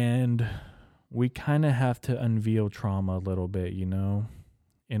 And we kind of have to unveil trauma a little bit,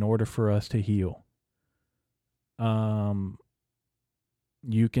 in order for us to heal.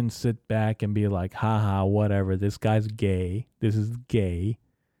 You can sit back and be like, haha, whatever. This guy's gay. This is gay.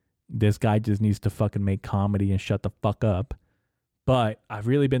 This guy just needs to fucking make comedy and shut the fuck up. But I've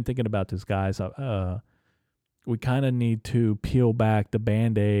really been thinking about this, guys. We kind of need to peel back the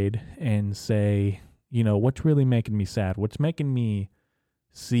Band-Aid and say, what's really making me sad? What's making me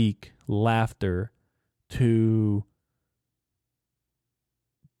seek laughter to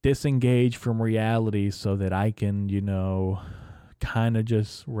disengage from reality so that I can, kind of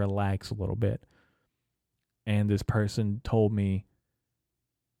just relax a little bit. And this person told me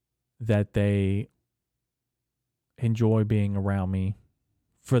that they enjoy being around me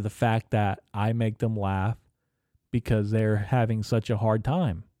for the fact that I make them laugh because they're having such a hard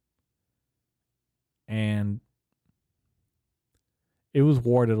time. And it was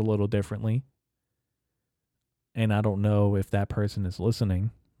worded a little differently. And I don't know if that person is listening,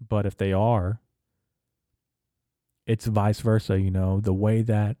 but if they are, it's vice versa, the way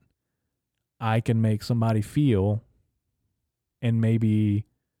that I can make somebody feel and maybe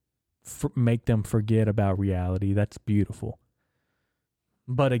make them forget about reality. That's beautiful.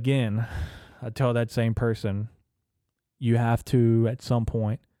 But again, I tell that same person, you have to, at some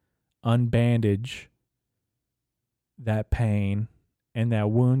point, unbandage that pain and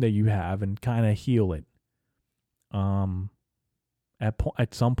that wound that you have and kind of heal it.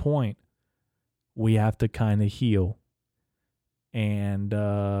 At some point, we have to kind of heal. And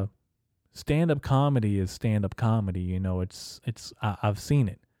stand-up comedy is stand-up comedy. I've seen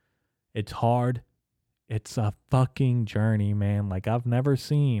it. It's hard. It's a fucking journey, man. Like, I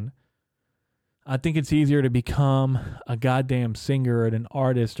think it's easier to become a goddamn singer and an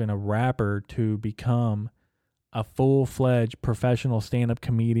artist and a rapper to become a full-fledged professional stand-up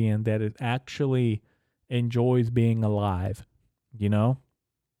comedian that is actually enjoys being alive,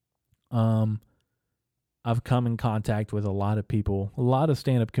 I've come in contact with a lot of people, a lot of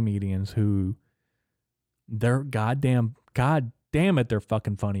stand-up comedians who they're god damn it, they're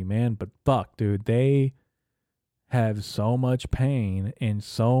fucking funny, man. But fuck, dude, they have so much pain and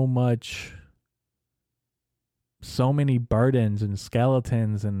so many burdens and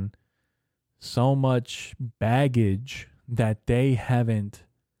skeletons and so much baggage that they haven't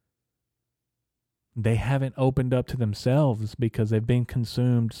opened up to themselves because they've been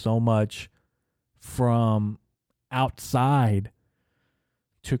consumed so much from outside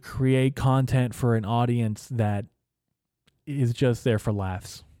to create content for an audience that is just there for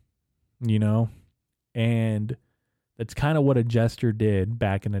laughs, and that's kind of what a jester did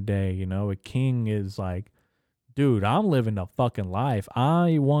back in the day. A king is like, dude, I'm living a fucking life.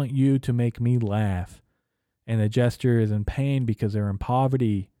 I want you to make me laugh. And the jester is in pain because they're in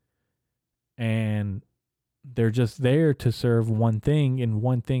poverty and they're just there to serve one thing, and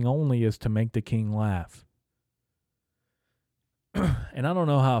one thing only is to make the king laugh. And I don't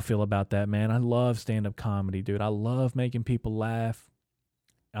know how I feel about that, man. I love stand-up comedy, dude. I love making people laugh.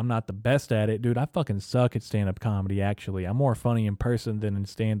 I'm not the best at it, dude. I fucking suck at stand-up comedy, actually. I'm more funny in person than in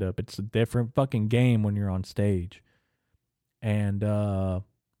stand-up. It's a different fucking game when you're on stage. And I'm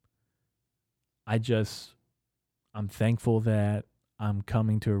thankful that I'm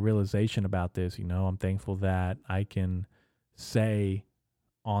coming to a realization about this. I'm thankful that I can say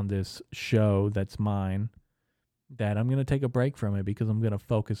on this show that's mine that I'm going to take a break from it because I'm going to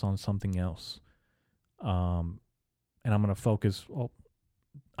focus on something else. And I'm going to focus. Well,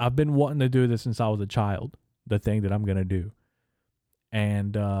 I've been wanting to do this since I was a child, the thing that I'm going to do.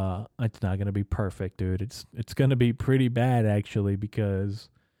 And it's not gonna be perfect, dude. It's gonna be pretty bad actually because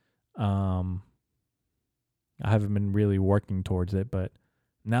um I haven't been really working towards it, but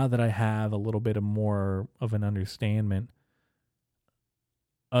now that I have a little bit of more of an understanding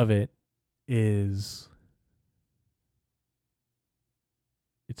of it, is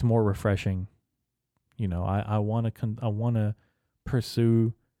it's more refreshing. You know, I want to I want to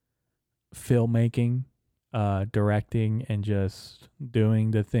pursue filmmaking, directing, and just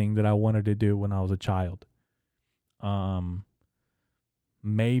doing the thing that I wanted to do when I was a child. Um,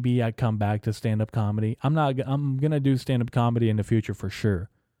 Maybe I come back to stand up comedy. I'm gonna do stand up comedy in the future for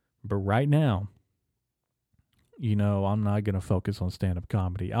sure, but right now, you know, I'm not gonna focus on stand up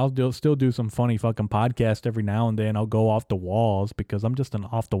comedy. Still do some funny fucking podcast every now and then. I'll go off the walls because I'm just an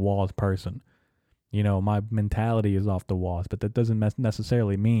off the walls person. You know, my mentality is off the walls, but that doesn't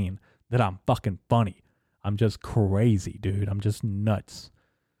necessarily mean that I'm fucking funny. I'm just crazy, dude. I'm just nuts.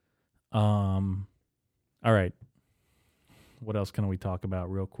 All right. What else can we talk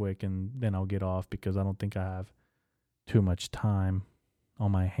about real quick, and then I'll get off because I don't think I have too much time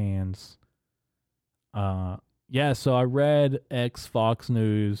on my hands. Yeah, so I read ex Fox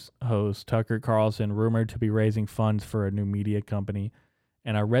News host Tucker Carlson rumored to be raising funds for a new media company.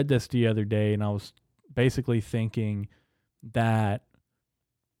 And I read this the other day, and I was basically thinking that,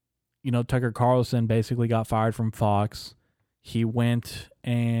 you know, Tucker Carlson basically got fired from Fox. He went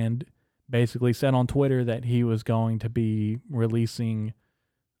and basically said on Twitter that he was going to be releasing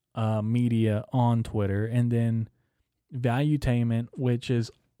media on Twitter. And then Valuetainment, which is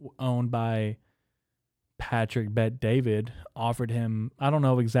owned by Patrick Bet David, offered him, I don't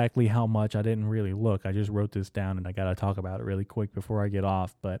know exactly how much. I didn't really look. I just wrote this down and I got to talk about it really quick before I get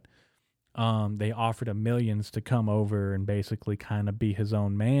off. But they offered him millions to come over and basically kind of be his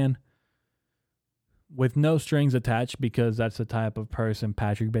own man with no strings attached, because that's the type of person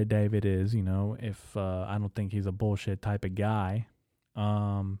Patrick Bet David is. You know, if I don't think he's a bullshit type of guy.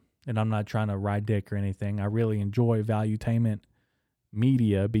 And I'm not trying to ride dick or anything. I really enjoy Valuetainment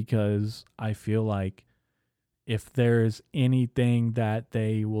Media because I feel like if there's anything that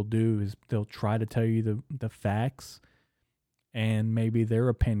they will do is they'll try to tell you the facts and maybe their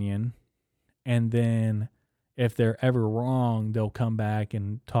opinion. And then if they're ever wrong, they'll come back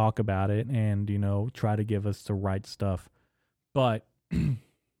and talk about it and, you know, try to give us the right stuff. But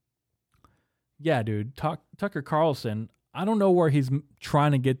yeah, dude, Tucker Carlson, I don't know where he's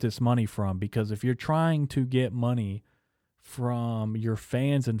trying to get this money from, because if you're trying to get money from your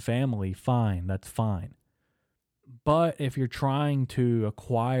fans and family, fine, that's fine. But if you're trying to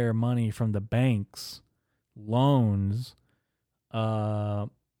acquire money from the banks, loans, you're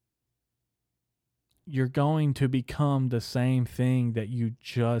going to become the same thing that you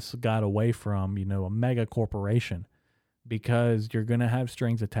just got away from, you know, a mega corporation, because you're going to have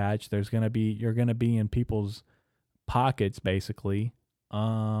strings attached. You're going to be in people's pockets, basically.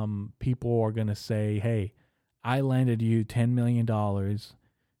 People are going to say, hey, I landed you $10 million.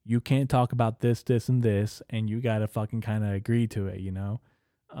 You can't talk about this, this, and this, and you got to fucking kind of agree to it, you know?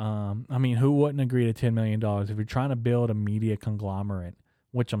 I mean, who wouldn't agree to $10 million if you're trying to build a media conglomerate,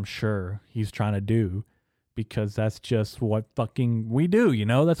 which I'm sure he's trying to do, because that's just what fucking we do, you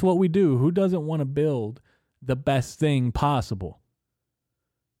know? That's what we do. Who doesn't want to build the best thing possible?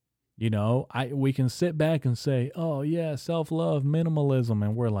 You know, we can sit back and say, oh, yeah, self-love, minimalism.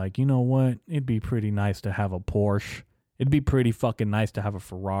 And we're like, you know what? It'd be pretty nice to have a Porsche. It'd be pretty fucking nice to have a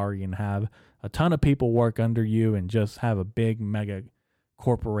Ferrari and have a ton of people work under you and just have a big mega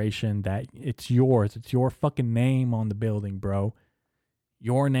corporation that it's yours. It's your fucking name on the building, bro.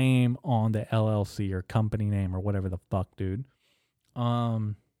 Your name on the LLC or company name or whatever the fuck, dude.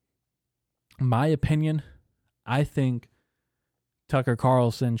 My opinion, I think Tucker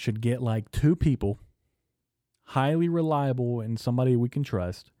Carlson should get like 2 people, highly reliable and somebody we can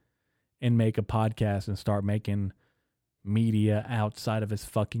trust, and make a podcast and start making media outside of his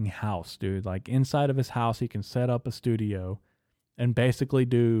fucking house, dude. Like inside of his house, he can set up a studio and basically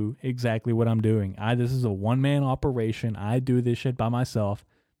do exactly what I'm doing. This is a one-man operation. I do this shit by myself.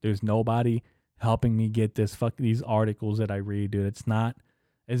 There's nobody helping me get these articles that I read, dude.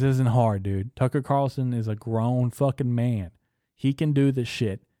 This isn't hard, dude. Tucker Carlson is a grown fucking man. He can do this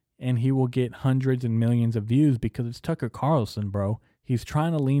shit, and he will get hundreds and millions of views because it's Tucker Carlson, bro. He's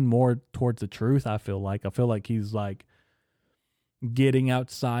trying to lean more towards the truth, I feel like. I feel like he's like getting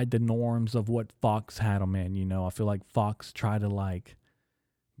outside the norms of what Fox had him in, you know? I feel like Fox tried to like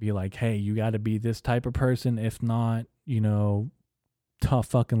be like, hey, you got to be this type of person. If not, you know, tough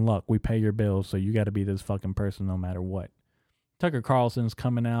fucking luck. We pay your bills, so you got to be this fucking person no matter what. Tucker Carlson's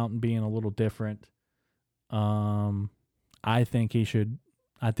coming out and being a little different. I think he should.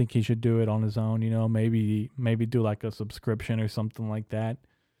 I think he should do it on his own. Maybe do like a subscription or something like that.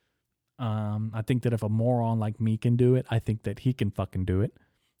 I think that if a moron like me can do it, I think that he can fucking do it.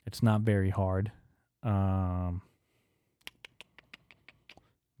 It's not very hard. Yeah.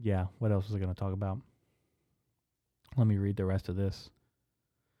 What else was I going to talk about? Let me read the rest of this.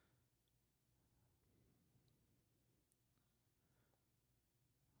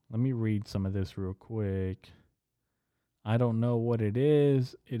 Let me read some of this real quick. I don't know what it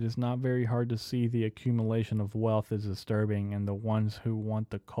is. It is not very hard to see the accumulation of wealth is disturbing, and the ones who want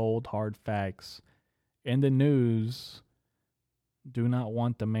the cold, hard facts in the news do not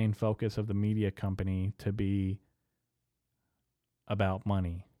want the main focus of the media company to be about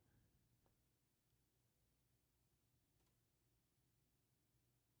money.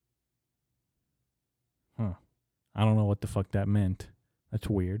 I don't know what the fuck that meant. That's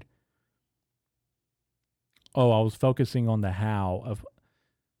weird. Oh, I was focusing on the how of,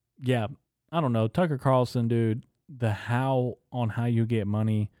 yeah, I don't know. Tucker Carlson, dude, the how on how you get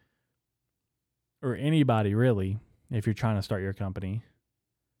money, or anybody really, if you're trying to start your company.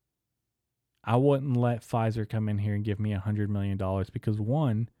 I wouldn't let Pfizer come in here and give me $100 million because,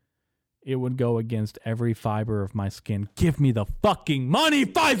 one, it would go against every fiber of my skin. Give me the fucking money,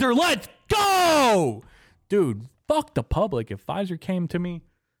 Pfizer. Let's go. Dude, fuck the public. If Pfizer came to me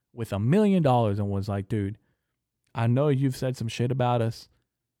with $1 million and was like, dude, I know you've said some shit about us.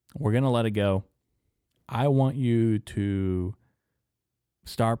 We're going to let it go. I want you to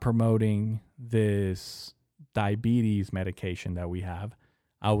start promoting this diabetes medication that we have.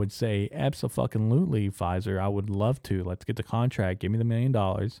 I would say, abso-fucking-lutely, Pfizer. I would love to. Let's get the contract. Give me the $1 million.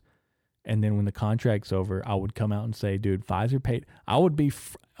 And then when the contract's over, I would come out and say, dude, Pfizer paid. I would be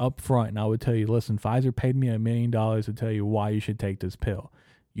up front and I would tell you, listen, Pfizer paid me $1 million to tell you why you should take this pill.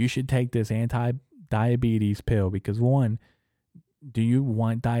 You should take this anti-diabetes pill because, one, do you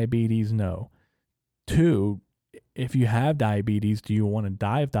want diabetes? No. Two, if you have diabetes, do you want to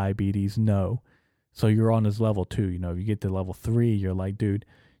die of diabetes? No. So you're on this level 2. If you get to level 3, you're like, dude,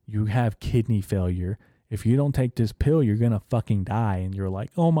 you have kidney failure. If you don't take this pill, you're going to fucking die. And you're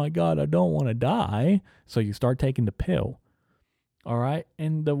like, oh my God, I don't want to die. So you start taking the pill. All right.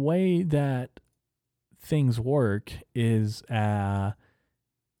 And the way that things work is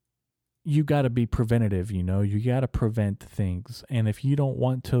you got to be preventative. You got to prevent things. And if you don't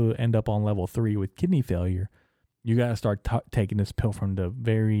want to end up on level 3 with kidney failure, you got to start taking this pill from the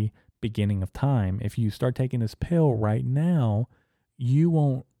very beginning of time. If you start taking this pill right now, you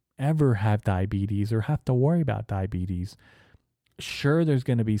won't ever have diabetes or have to worry about diabetes. Sure, there's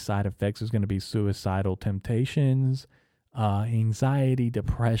going to be side effects. There's going to be suicidal temptations, anxiety,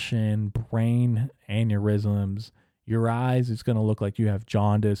 depression, brain aneurysms. Your eyes, it's going to look like you have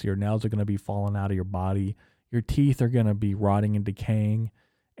jaundice. Your nails are going to be falling out of your body. Your teeth are going to be rotting and decaying,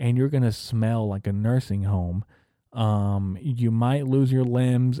 and you're going to smell like a nursing home. You might lose your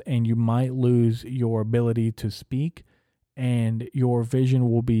limbs, and you might lose your ability to speak, and your vision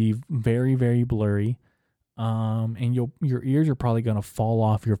will be very, very blurry. And your ears are probably going to fall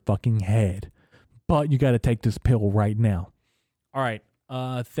off your fucking head. But you got to take this pill right now. All right.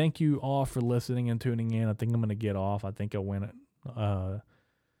 Thank you all for listening and tuning in. I think I'm going to get off. I think I went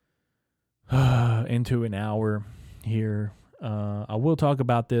into an hour here. I will talk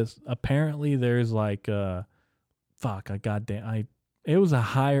about this. Apparently there's like it was a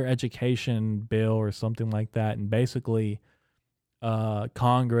higher education bill or something like that, and basically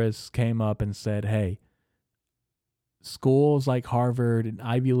Congress came up and said, hey, schools like Harvard and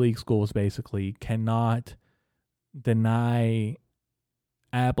Ivy League schools basically cannot deny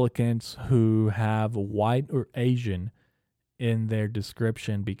applicants who have white or Asian in their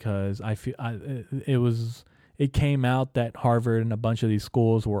description, because it came out that Harvard and a bunch of these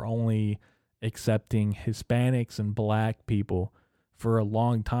schools were only accepting Hispanics and black people for a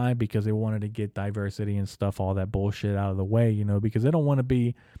long time because they wanted to get diversity and stuff, all that bullshit out of the way, because they don't want to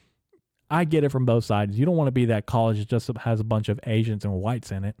be, I get it from both sides. You don't want to be that college that just has a bunch of Asians and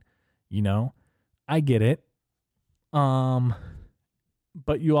whites in it, I get it.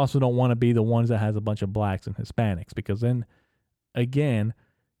 But you also don't want to be the ones that has a bunch of blacks and Hispanics, because then again,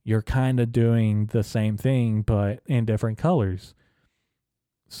 you're kind of doing the same thing, but in different colors.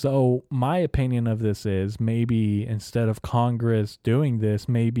 So my opinion of this is, maybe instead of Congress doing this,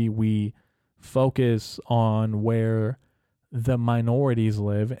 maybe we focus on where the minorities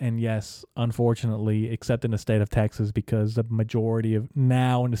live. And yes, unfortunately, except in the state of Texas, because the majority of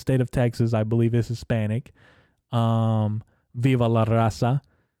now in the state of Texas, I believe, is Hispanic. Viva la raza.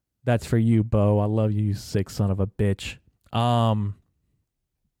 That's for you, Bo. I love you, you sick son of a bitch.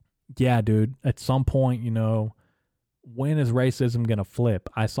 Yeah, dude, at some point, when is racism gonna flip?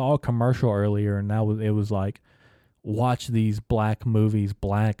 I saw a commercial earlier, and it was like, watch these black movies,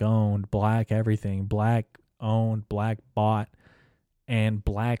 black owned, black everything, black owned, black bought, and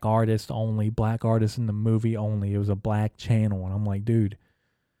black artists only, black artists in the movie only. It was a black channel, and I'm like, dude,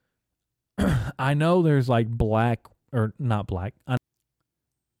 I know there's like black or not black.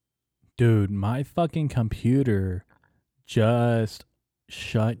 Dude, my fucking computer just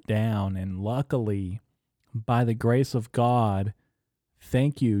shut down, and luckily, by the grace of God,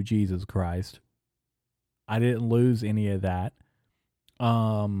 thank you, Jesus Christ, I didn't lose any of that.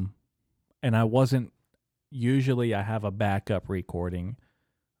 And I wasn't, usually I have a backup recording,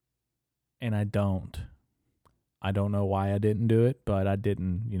 and I don't. I don't know why I didn't do it, but I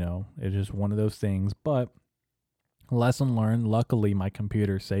didn't, it's just one of those things. But lesson learned, luckily my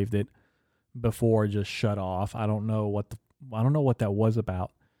computer saved it before it just shut off. I don't know what that was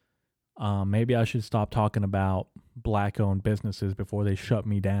about. Maybe I should stop talking about black owned businesses before they shut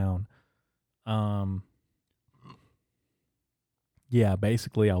me down. Yeah,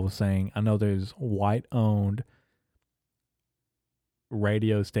 basically I was saying, I know there's white owned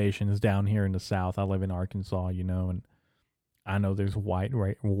radio stations down here in the South. I live in Arkansas, and I know there's white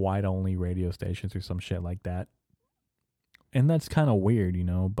only radio stations or some shit like that. And that's kind of weird,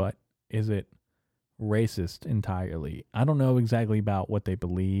 but is it racist entirely? I don't know exactly about what they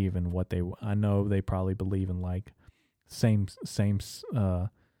believe and I know they probably believe in like same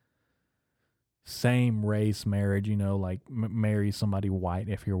race marriage, like marry somebody white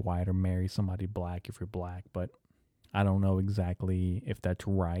if you're white or marry somebody black if you're black, but I don't know exactly if that's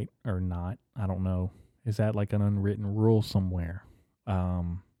right or not. I don't know. Is that like an unwritten rule somewhere?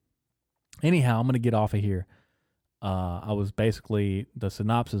 Anyhow, I'm going to get off of here. I was basically, the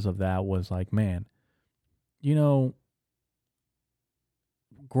synopsis of that was like, man,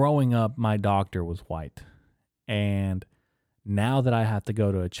 growing up, my doctor was white. And now that I have to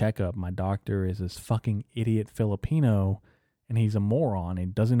go to a checkup, my doctor is this fucking idiot Filipino, and he's a moron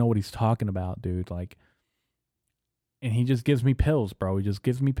and doesn't know what he's talking about, dude. Like, and he just gives me pills, bro. He just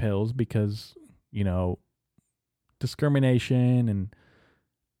gives me pills because, discrimination, and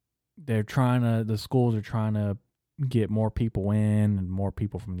the schools are trying to get more people in and more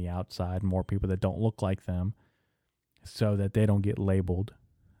people from the outside, more people that don't look like them so that they don't get labeled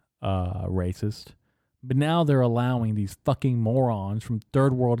racist. But now they're allowing these fucking morons from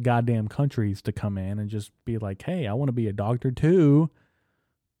third world goddamn countries to come in and just be like, hey, I want to be a doctor too.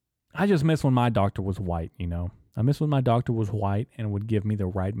 I just miss when my doctor was white, I miss when my doctor was white and would give me the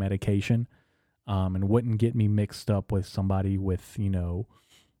right medication, and wouldn't get me mixed up with somebody with,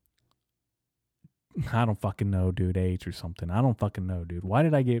 I don't fucking know, dude, AIDS or something. I don't fucking know, dude. Why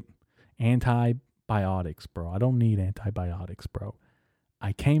did I get antibiotics, bro? I don't need antibiotics, bro.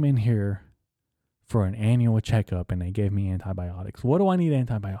 I came in here for an annual checkup and they gave me antibiotics. What do I need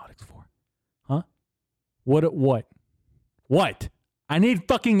antibiotics for? Huh? What? I need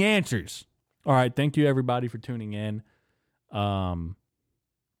fucking answers. All right, thank you everybody for tuning in. The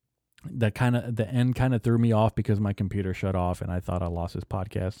end kind of threw me off because my computer shut off and I thought I lost this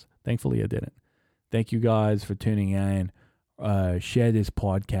podcast. Thankfully I didn't. Thank you guys for tuning in. Share this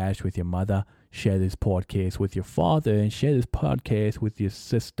podcast with your mother. Share this podcast with your father, and share this podcast with your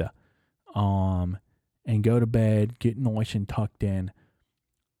sister. And go to bed, get nice and tucked in.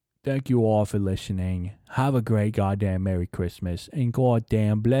 Thank you all for listening. Have a great goddamn Merry Christmas. And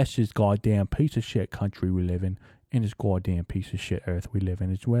goddamn bless this goddamn piece of shit country we live in. And this goddamn piece of shit earth we live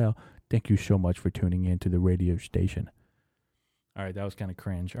in as well. Thank you so much for tuning in to the radio station. All right, that was kind of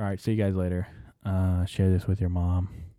cringe. All right, see you guys later. Share this with your mom.